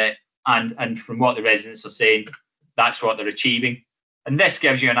 And from what the residents are saying, that's what they're achieving. And this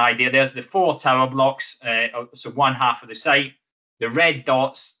gives you an idea. There's the 4 tower blocks, so one half of the site. The red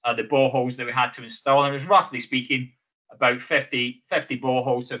dots are the boreholes that we had to install. And it was roughly speaking about 50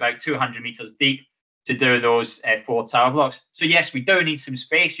 boreholes, so about 200 metres deep to do those 4 tower blocks. So yes, we do need some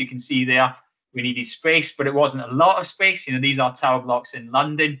space. You can see there we needed space, but it wasn't a lot of space. You know, these are tower blocks in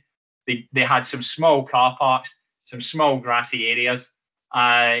London. They had some small car parks, some small grassy areas,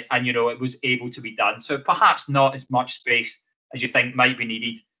 and you know, it was able to be done. So perhaps not as much space as you think might be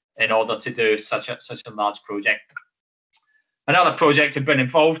needed in order to do such a large project. Another project I've been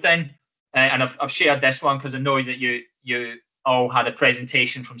involved in, and I've shared this one because I know that you all had a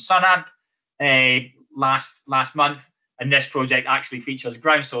presentation from Sunamp last month, and this project actually features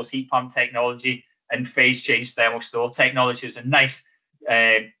ground source heat pump technology and phase change thermal store technology. It's a nice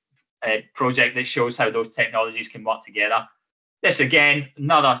project that shows how those technologies can work together. This again,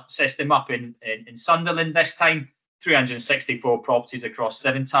 another system up in Sunderland this time, 364 properties across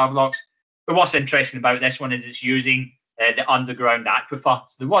 7 tower blocks. But what's interesting about this one is it's using the underground aquifer.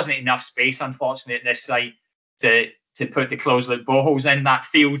 So there wasn't enough space, unfortunately, at this site to put the closed loop boreholes in. That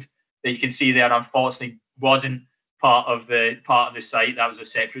field that you can see there, unfortunately, wasn't part of the site. That was a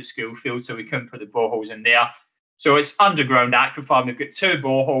separate school field, so we couldn't put the boreholes in there. So it's underground aquifer. We've got 2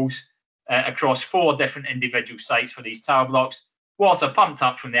 boreholes across 4 different individual sites for these tower blocks. Water pumped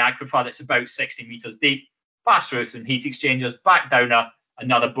up from the aquifer that's about 60 metres deep, passed through some heat exchangers, back down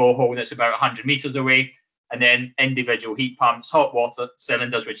another borehole that's about 100 metres away, and then individual heat pumps, hot water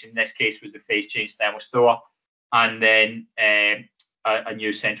cylinders, which in this case was the phase change thermal store, and then a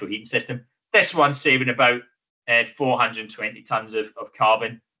new central heating system. This one's saving about 420 tonnes of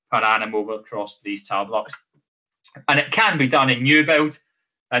carbon per annum over across these tower blocks. And it can be done in new build.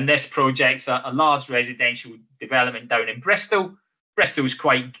 And this project's a large residential development down in Bristol. Bristol's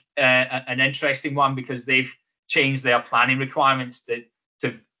quite an interesting one because they've changed their planning requirements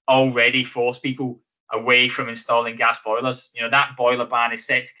to already force people away from installing gas boilers. You know, that boiler ban is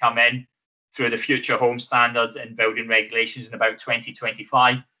set to come in through the Future Home Standard and building regulations in about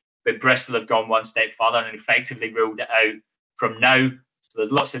 2025. But Bristol have gone one step further and effectively ruled it out from now. So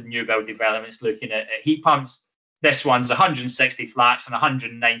there's lots of new build developments looking at heat pumps. This one's 160 flats and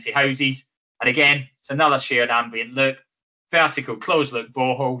 190 houses. And again, it's another shared ambient loop, vertical closed loop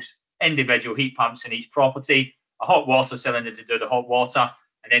boreholes, individual heat pumps in each property, a hot water cylinder to do the hot water.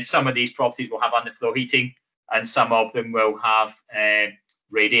 And then some of these properties will have underfloor heating and some of them will have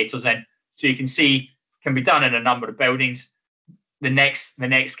radiators in. So you can see it can be done in a number of buildings. The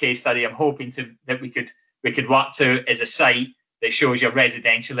next case study I'm hoping that we could work to is a site that shows your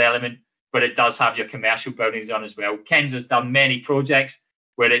residential element, but it does have your commercial buildings on as well. Ken's has done many projects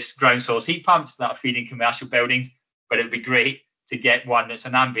where it's ground source heat pumps that are feeding commercial buildings, but it would be great to get one that's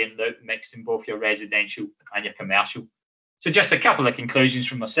an ambient loop mixing both your residential and your commercial. So just a couple of conclusions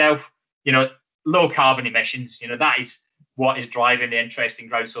from myself. You know, low carbon emissions, you know, that is what is driving the interest in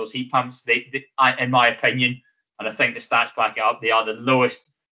ground source heat pumps. In my opinion, and I think the stats back it up, they are the lowest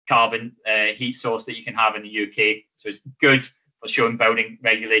carbon heat source that you can have in the UK. So it's good for showing building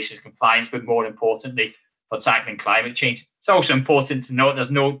regulations compliance, but more importantly, for tackling climate change. It's also important to note there's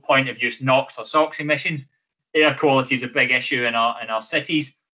no point of use NOx or SOx emissions. Air quality is a big issue in our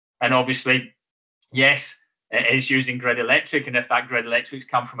cities. And obviously, yes, it is using grid electric. And if that grid electric's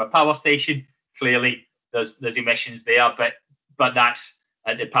come from a power station, clearly there's emissions there. But that's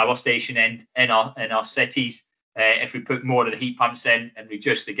at the power station end in our cities. If we put more of the heat pumps in and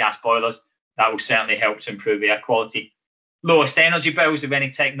reduce the gas boilers, that will certainly help to improve air quality. Lowest energy bills of any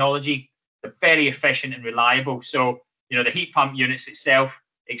technology. They're very efficient and reliable. So, you know, the heat pump units itself,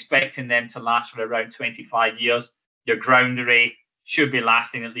 expecting them to last for around 25 years. Your ground array should be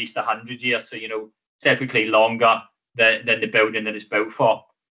lasting at least 100 years. So, you know, typically longer than the building that it's built for.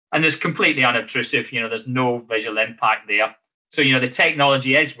 And it's completely unobtrusive. You know, there's no visual impact there. So, you know, the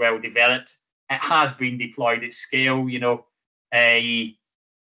technology is well developed. It has been deployed at scale. You know,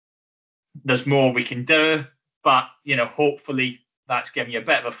 there's more we can do. But, you know, hopefully that's giving you a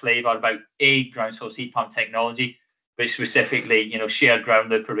bit of a flavour about ground source heat pump technology, but specifically, you know, shared ground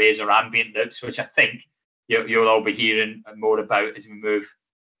loop arrays or ambient loops, which I think you'll all be hearing more about as we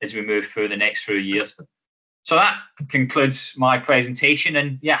move through the next few years. So that concludes my presentation,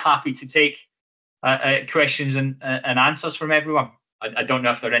 and yeah, happy to take questions and answers from everyone. I don't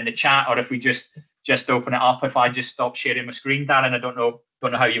know if they're in the chat or if we just open it up. If I just stop sharing my screen, Darren, I don't know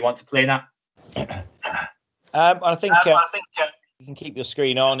how you want to play that. I think you can keep your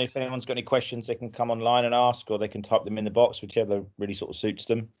screen on. If anyone's got any questions, they can come online and ask, or they can type them in the box, whichever really sort of suits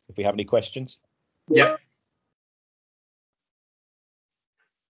them, if we have any questions. Yep.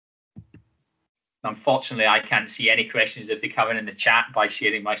 Unfortunately, I can't see any questions if they come in the chat by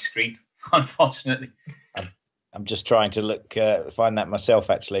sharing my screen, unfortunately. I'm just trying to look, find that myself,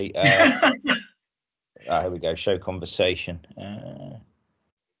 actually. Here we go, show conversation.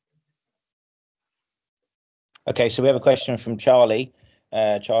 Okay, so we have a question from Charlie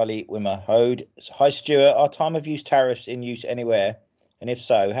Wimmer Hode. Hi, Stuart. Are time of use tariffs in use anywhere? And if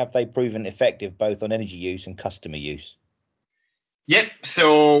so, have they proven effective both on energy use and customer use? Yep.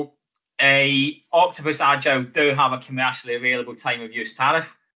 So Octopus Agile do have a commercially available time of use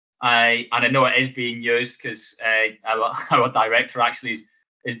tariff. And I know it is being used because our director actually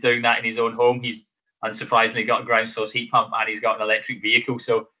is doing that in his own home. He's unsurprisingly got a ground source heat pump and he's got an electric vehicle.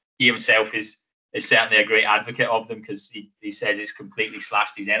 So he himself is certainly a great advocate of them because he says it's completely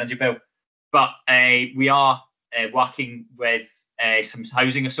slashed his energy bill. But we are working with some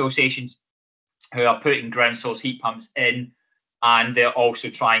housing associations who are putting ground source heat pumps in and they're also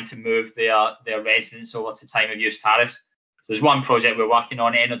trying to move their residents over to time of use tariffs. So there's one project we're working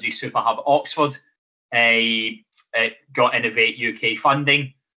on, Energy Super Hub Oxford, got Innovate UK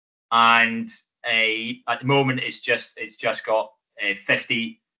funding, and at the moment it's just got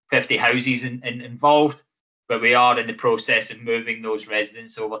 50 houses involved, but we are in the process of moving those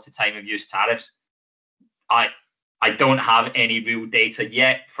residents over to time of use tariffs. I don't have any real data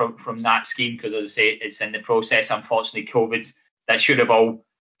yet from that scheme because, as I say, it's in the process. Unfortunately,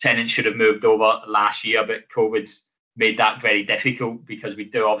 tenants should have moved over last year, but COVID's made that very difficult because we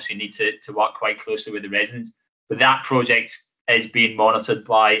do obviously need to work quite closely with the residents. But that project is being monitored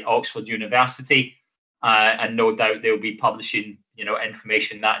by Oxford University, and no doubt they'll be publishing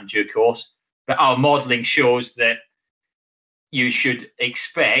information that in due course. But our modelling shows that you should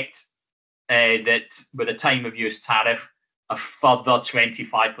expect that with a time of use tariff, a further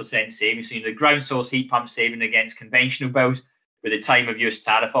 25% savings. So the ground source heat pump saving against conventional bills, with a time of use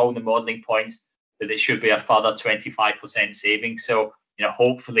tariff, all the modelling points that it should be a further 25% saving. So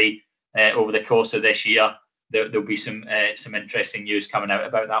hopefully over the course of this year there'll be some interesting news coming out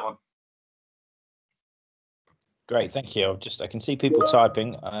about that one. Great, thank you. I can see people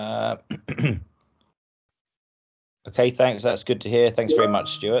typing. Okay, thanks. That's good to hear. Thanks very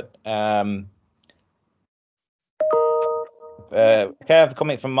much, Stuart. Okay, I have a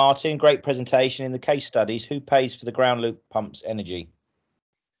comment from Martin. Great presentation. In the case studies, who pays for the ground loop pumps energy?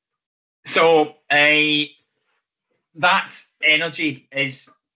 So that energy is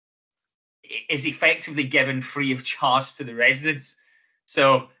effectively given free of charge to the residents.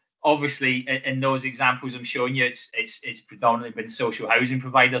 So obviously, in those examples I'm showing you, it's predominantly been social housing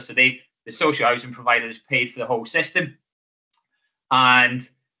providers. So the social housing providers paid for the whole system, and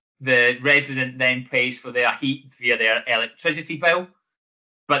the resident then pays for their heat via their electricity bill.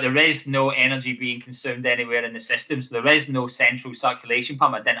 But there is no energy being consumed anywhere in the system. So there is no central circulation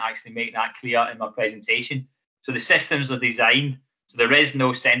pump. I didn't actually make that clear in my presentation. So the systems are designed so there is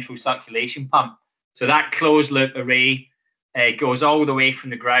no central circulation pump. So that closed loop array goes all the way from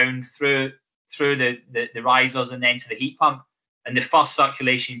the ground through the risers and then to the heat pump. And the first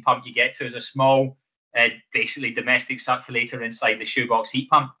circulation pump you get to is a small, basically domestic circulator inside the shoebox heat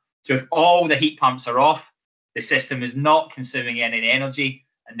pump. So if all the heat pumps are off, the system is not consuming any energy,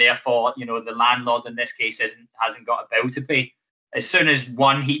 and therefore, the landlord in this case hasn't got a bill to pay. As soon as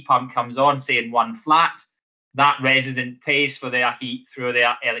one heat pump comes on, say in one flat, that resident pays for their heat through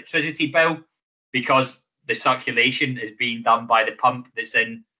their electricity bill because the circulation is being done by the pump that's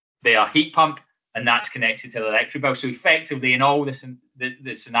in their heat pump, and that's connected to the electric bill. So effectively, in all the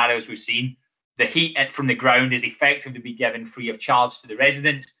scenarios we've seen, the heat from the ground is effectively be given free of charge to the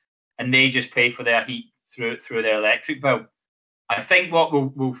residents, and they just pay for their heat through their electric bill. I think what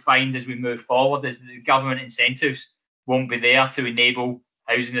we'll find as we move forward is that the government incentives won't be there to enable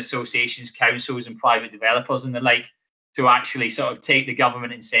housing associations, councils and private developers and the like to actually sort of take the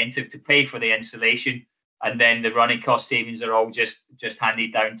government incentive to pay for the installation, and then the running cost savings are all just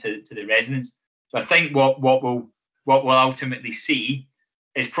handed down to the residents. So I think what we'll ultimately see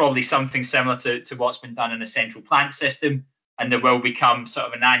is probably something similar to what's been done in the central plant system, and there will become sort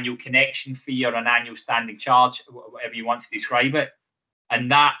of an annual connection fee or an annual standing charge, whatever you want to describe it. And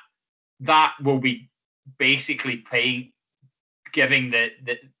that will be basically giving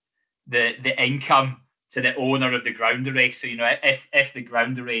the income to the owner of the ground array. So, if the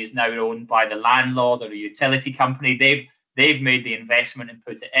ground array is now owned by the landlord or a utility company, they've made the investment and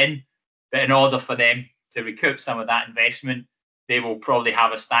put it in. But in order for them to recoup some of that investment, they will probably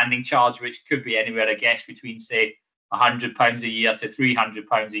have a standing charge, which could be anywhere, I guess, between, say, £100 a year to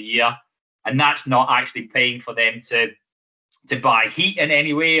 £300 a year. And that's not actually paying for them to buy heat in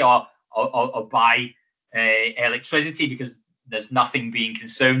any way or buy electricity, because there's nothing being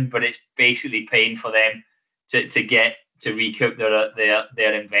consumed, but it's basically paying for them to recoup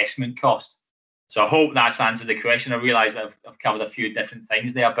their investment cost. So I hope that's answered the question. I realise that I've covered a few different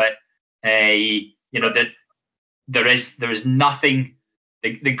things there, but that there is nothing.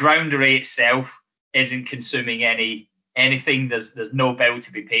 The ground array itself isn't consuming anything. There's no bill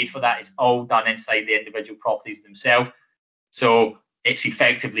to be paid for that. It's all done inside the individual properties themselves. So it's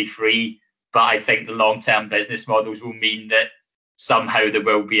effectively free. But I think the long-term business models will mean that somehow there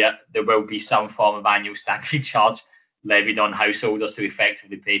will be some form of annual standing charge levied on householders to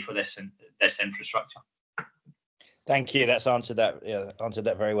effectively pay for this infrastructure. Thank you. That's answered that. Yeah, answered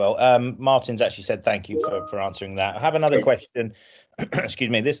that very well. Martin's actually said thank you for answering that. I have another question. Excuse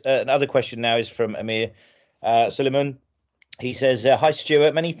me. This another question now is from Amir Suleiman. He says, "Hi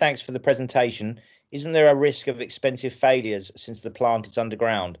Stuart, many thanks for the presentation. Isn't there a risk of expensive failures since the plant is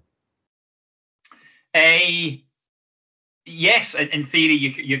underground?" Yes, in theory,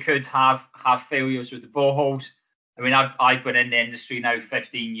 you could have failures with the boreholes. I mean, I've been in the industry now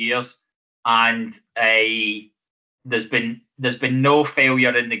 15 years, and there's been no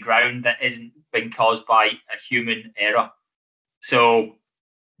failure in the ground that isn't been caused by a human error. So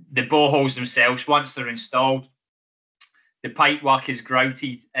the boreholes themselves, once they're installed, the pipework is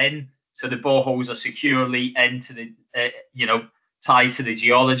grouted in, so the boreholes are securely into the tied to the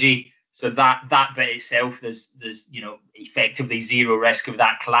geology. So that bit itself, there's effectively zero risk of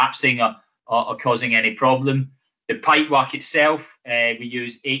that collapsing or causing any problem. The pipework itself, we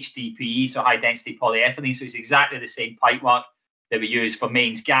use HDPE, so high density polyethylene. So it's exactly the same pipework that we use for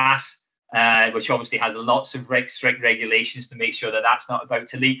mains gas, which obviously has lots of strict regulations to make sure that that's not about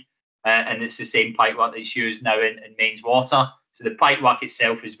to leak. And it's the same pipework that's used now in mains water. So the pipework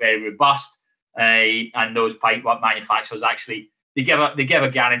itself is very robust, and those pipework manufacturers actually they give a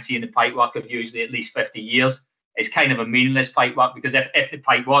guarantee in the pipework of usually at least 50 years. It's kind of a meaningless pipework, because if the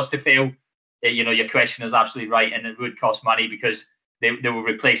pipe was to fail, your question is absolutely right, and it would cost money because they will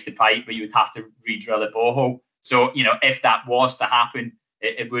replace the pipe, but you would have to re-drill a borehole. So if that was to happen,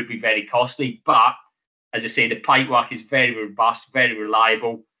 it would be very costly. But as I say, the pipework is very robust, very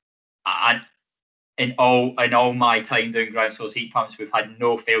reliable, and in all my time doing ground source heat pumps, we've had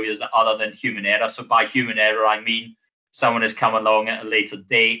no failures other than human error. So by human error, I mean someone has come along at a later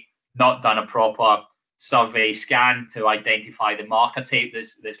date, not done a proper survey scan to identify the marker tape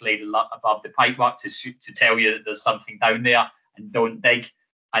that's laid above the pipework to tell you that there's something down there, and don't dig.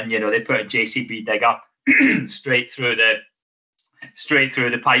 And they put a JCB digger straight through the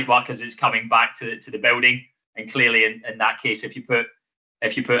pipework as it's coming back to the building. And clearly, in that case, if you put a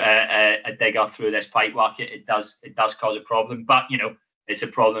digger through this pipework, it does cause a problem. But it's a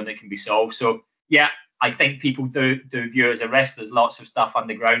problem that can be solved. So yeah, I think people do view it as a risk. There's lots of stuff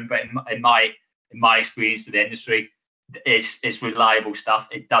underground, but in my experience of the industry, it's reliable stuff.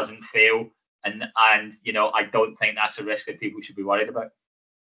 It doesn't fail, and I don't think that's a risk that people should be worried about.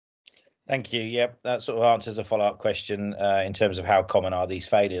 Thank you. Yep, that sort of answers a follow-up question in terms of how common are these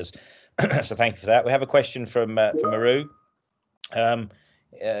failures. So thank you for that. We have a question from Maru.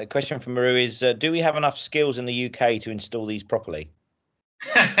 Question from Maru is: do we have enough skills in the UK to install these properly?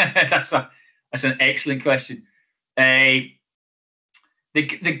 That's an excellent question. The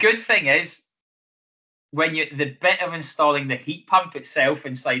good thing is, when the bit of installing the heat pump itself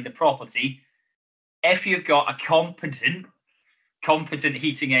inside the property, if you've got a competent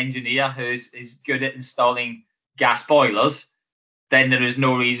heating engineer who's good at installing gas boilers, then there is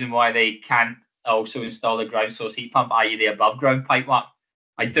no reason why they can't also install a ground source heat pump, i.e. the above ground pipework.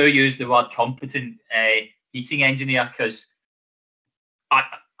 I do use the word competent heating engineer because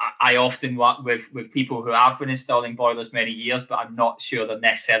I often work with people who have been installing boilers many years, but I'm not sure they're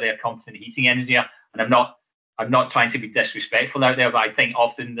necessarily a competent heating engineer. And I'm not trying to be disrespectful out there, but I think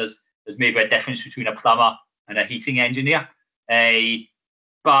often there's maybe a difference between a plumber and a heating engineer.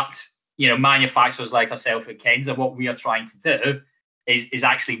 But manufacturers like ourselves at Kenza, what we are trying to do is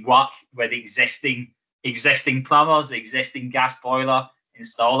actually work with existing plumbers, existing gas boiler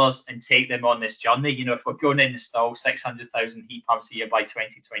installers, and take them on this journey. If we're going to install 600,000 heat pumps a year by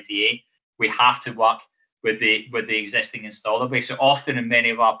 2028, we have to work with the existing installer base. So often in many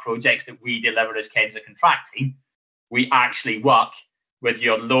of our projects that we deliver as Kenza Contracting, we actually work with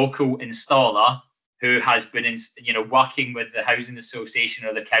your local installer who has been working with the housing association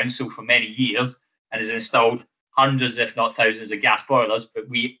or the council for many years and has installed hundreds, if not thousands, of gas boilers. But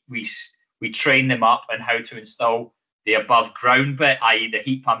we train them up on how to install the above ground bit, i.e. the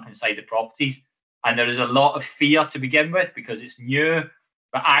heat pump inside the properties. And there is a lot of fear to begin with because it's new,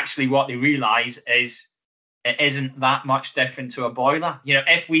 but actually what they realize is it isn't that much different to a boiler.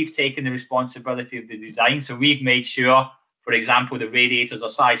 If we've taken the responsibility of the design, so we've made sure, for example, the radiators are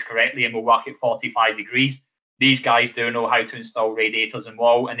sized correctly and will work at 45 degrees. These guys do know how to install radiators and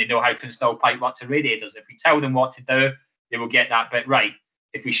wall, and they know how to install pipework to radiators. If we tell them what to do, they will get that bit right.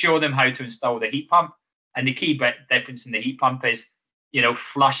 If we show them how to install the heat pump, and the key bit difference in the heat pump is,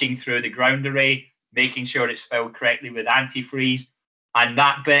 flushing through the ground array, making sure it's filled correctly with antifreeze. And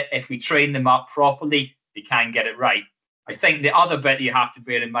that bit, if we train them up properly, they can get it right. I think the other bit you have to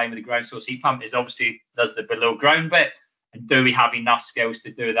bear in mind with the ground source heat pump is obviously there's the below ground bit. And do we have enough skills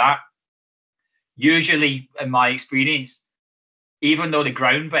to do that? Usually, in my experience, even though the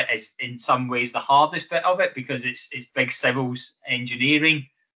ground bit is in some ways the hardest bit of it because it's big civils engineering,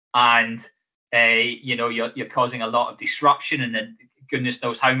 and you're causing a lot of disruption, and then goodness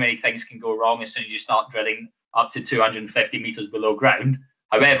knows how many things can go wrong as soon as you start drilling up to 250 meters below ground.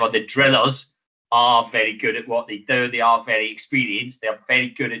 However, the drillers are very good at what they do. They are very experienced. They are very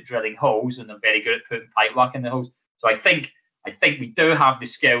good at drilling holes, and they're very good at putting pipework in the holes. So I think we do have the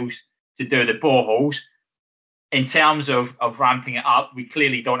skills to do the boreholes. In terms of ramping it up, we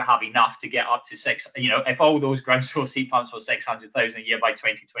clearly don't have enough to get up to 6. If all those ground source heat pumps were 600,000 a year by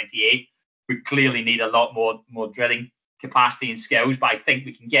 2028, we clearly need a lot more drilling capacity and skills. But I think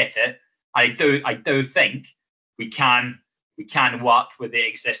we can get it. I do think we can work with the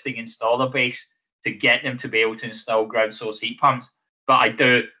existing installer base to get them to be able to install ground source heat pumps. But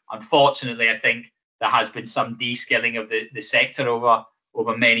unfortunately, I think there has been some de-skilling of the sector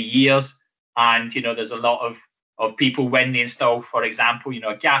over many years, and there's a lot of people when they install, for example,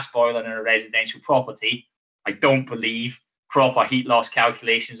 a gas boiler in a residential property. I don't believe proper heat loss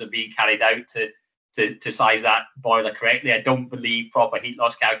calculations are being carried out to size that boiler correctly. I don't believe proper heat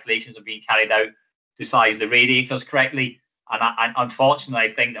loss calculations are being carried out to size the radiators correctly. And unfortunately,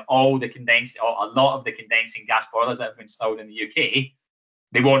 I think that a lot of the condensing gas boilers that have been installed in the UK,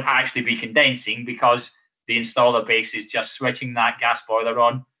 they won't actually be condensing because the installer base is just switching that gas boiler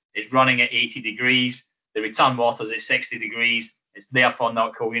on. It's running at 80 degrees. The return water is at 60 degrees. It's therefore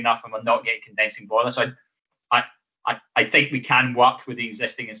not cool enough, and we're not getting condensing boilers. So I think we can work with the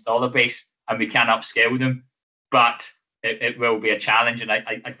existing installer base and we can upscale them, but it will be a challenge. And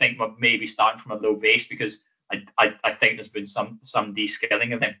I think we're maybe starting from a low base because I think there's been some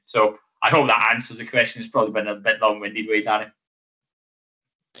de-scaling of them. So I hope that answers the question. It's probably been a bit long-winded way, Danny.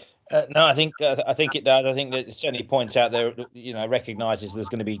 No, I think it does. I think that it certainly points out there, recognises there's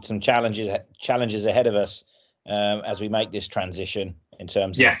going to be some challenges ahead of us as we make this transition in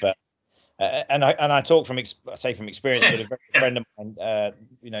terms of. And I talk from experience, but a very good friend of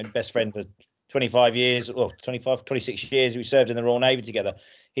mine, best friend for 25 years, or 26 years, we served in the Royal Navy together.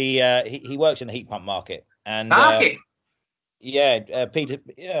 He works in the heat pump market, and Peter. Yeah, I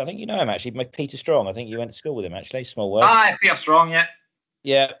think you know him actually, Peter Strong. I think you went to school with him actually. Small world. Peter Strong, yeah.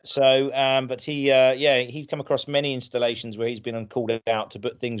 Yeah. So, but he's come across many installations where he's been called out to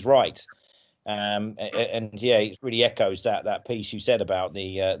put things right. It really echoes that piece you said about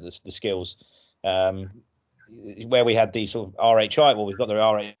the skills. Where we had these sort of RHI, well, we've got the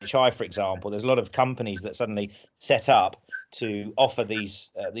RHI, for example. There's a lot of companies that suddenly set up to offer these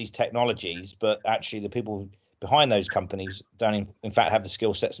technologies, but actually the people behind those companies don't in fact have the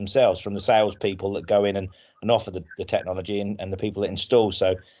skill sets themselves, from the salespeople that go in and offer the technology and the people that install.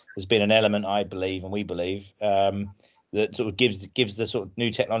 So there's been an element, I believe, and we believe, that sort of gives the sort of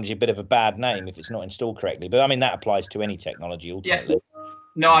new technology a bit of a bad name if it's not installed correctly. But I mean, that applies to any technology ultimately. Yeah.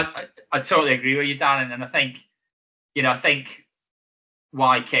 No, I totally agree with you, Dan. And I think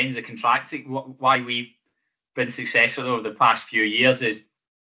why Ken's a contractor, why we've been successful over the past few years is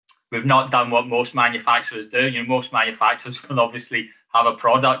we've not done what most manufacturers do. Most manufacturers will obviously have a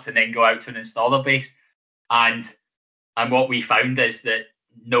product and then go out to an installer base. And what we found is that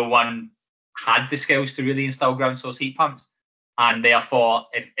no one had the skills to really install ground source heat pumps. And therefore,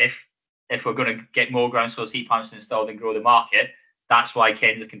 if we're going to get more ground source heat pumps installed and grow the market, that's why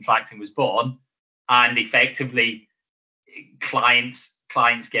Ken's Contracting was born. And effectively, clients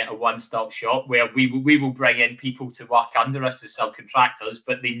get a one-stop shop where we will bring in people to work under us as subcontractors,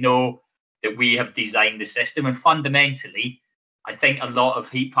 but they know that we have designed the system. And fundamentally, I think a lot of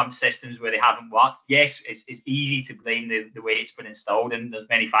heat pump systems where they haven't worked, yes, it's easy to blame the way it's been installed, and there's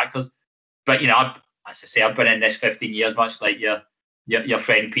many factors. But as I say, I've been in this 15 years, much like your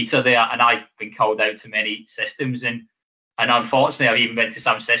friend Peter there, and I've been called out to many systems, and unfortunately, I've even been to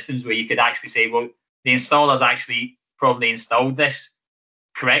some systems where you could actually say, well, the installers actually probably installed this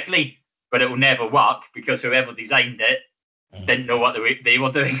correctly, but it will never work because whoever designed it didn't know what they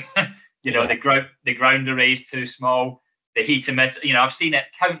were doing. The ground array is too small. The heat emitter, I've seen it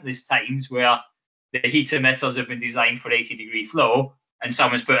countless times where the heat emitters have been designed for 80-degree flow, and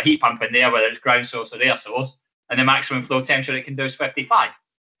someone's put a heat pump in there, whether it's ground source or air source, and the maximum flow temperature it can do is 55.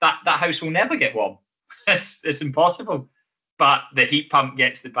 That house will never get warm. It's impossible. But the heat pump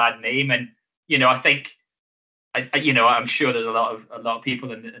gets the bad name, and I think, I'm sure there's a lot of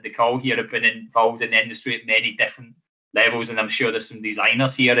people in the call here have been involved in the industry at many different levels, and I'm sure there's some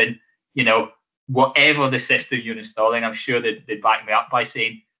designers here, and whatever the system you're installing, I'm sure they'd back me up by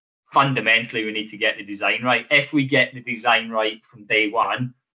saying fundamentally we need to get the design right. If we get the design right from day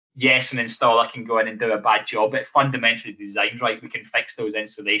one, yes, an installer can go in and do a bad job, but fundamentally the design's right, we can fix those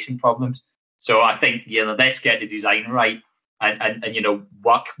installation problems. So I think let's get the design right, and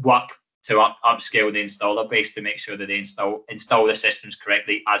work to upscale the installer base to make sure that they install the systems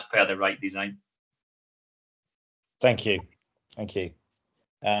correctly as per the right design. Thank you.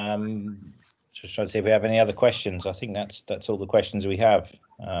 Just trying to see if we have any other questions. I think that's all the questions we have.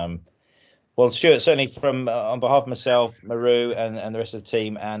 Well, Stuart, certainly from on behalf of myself, Maru, and the rest of the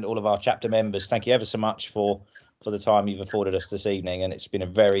team, and all of our chapter members, thank you ever so much for for the time you've afforded us this evening, and it's been a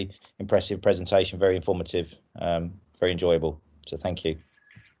very impressive presentation, very informative, very enjoyable. So thank you.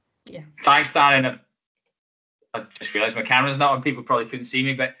 Yeah. Thanks, Darren. I just realised my camera's not on. People probably couldn't see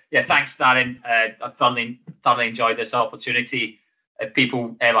me, but yeah, thanks, Darren. I thoroughly enjoyed this opportunity. If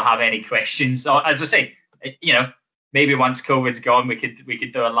people ever have any questions, or as I say, you know, maybe once COVID's gone, we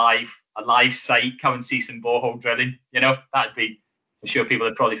could do a live site, come and see some borehole drilling. You know, that'd be. I'm sure people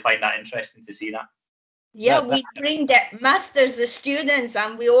would probably find that interesting to see that. Yeah, we bring the masters, the students,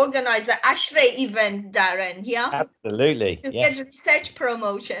 and we organize an ASHRAE event, Darren. Yeah, absolutely. To get research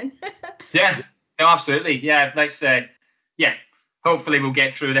promotion. Yeah, no, absolutely. Yeah, let's. Yeah, hopefully we'll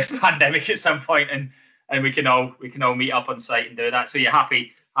get through this pandemic at some point, and we can all meet up on site and do that. So you're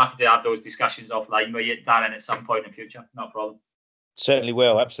happy to have those discussions offline with you, Darren, at some point in the future. No problem. Certainly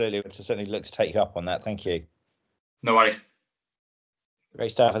will. Absolutely. To certainly look to take you up on that. Thank you. No worries. Great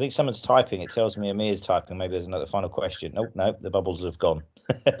stuff. I think someone's typing. It tells me Amir's typing. Maybe there's another final question. Nope, no, the bubbles have gone.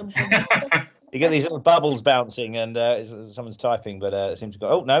 You get these little bubbles bouncing, and someone's typing, but it seems to go.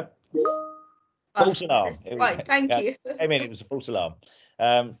 Oh no, false alarm. Right, thank you. I mean, it was a false alarm.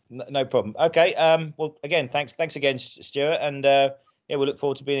 No problem. Okay. Well, again, thanks again, Stuart, and yeah, we'll look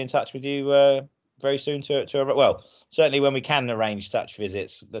forward to being in touch with you very soon. Well, certainly when we can arrange such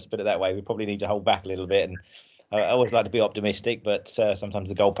visits. Let's put it that way. We probably need to hold back a little bit, and I always like to be optimistic, but sometimes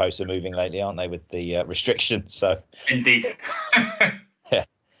the goalposts are moving lately, aren't they, with the restrictions? So indeed. Yeah.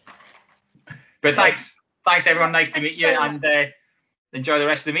 But thanks everyone. Nice to meet you, and enjoy the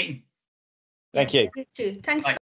rest of the meeting. Thank you. You too. Thanks.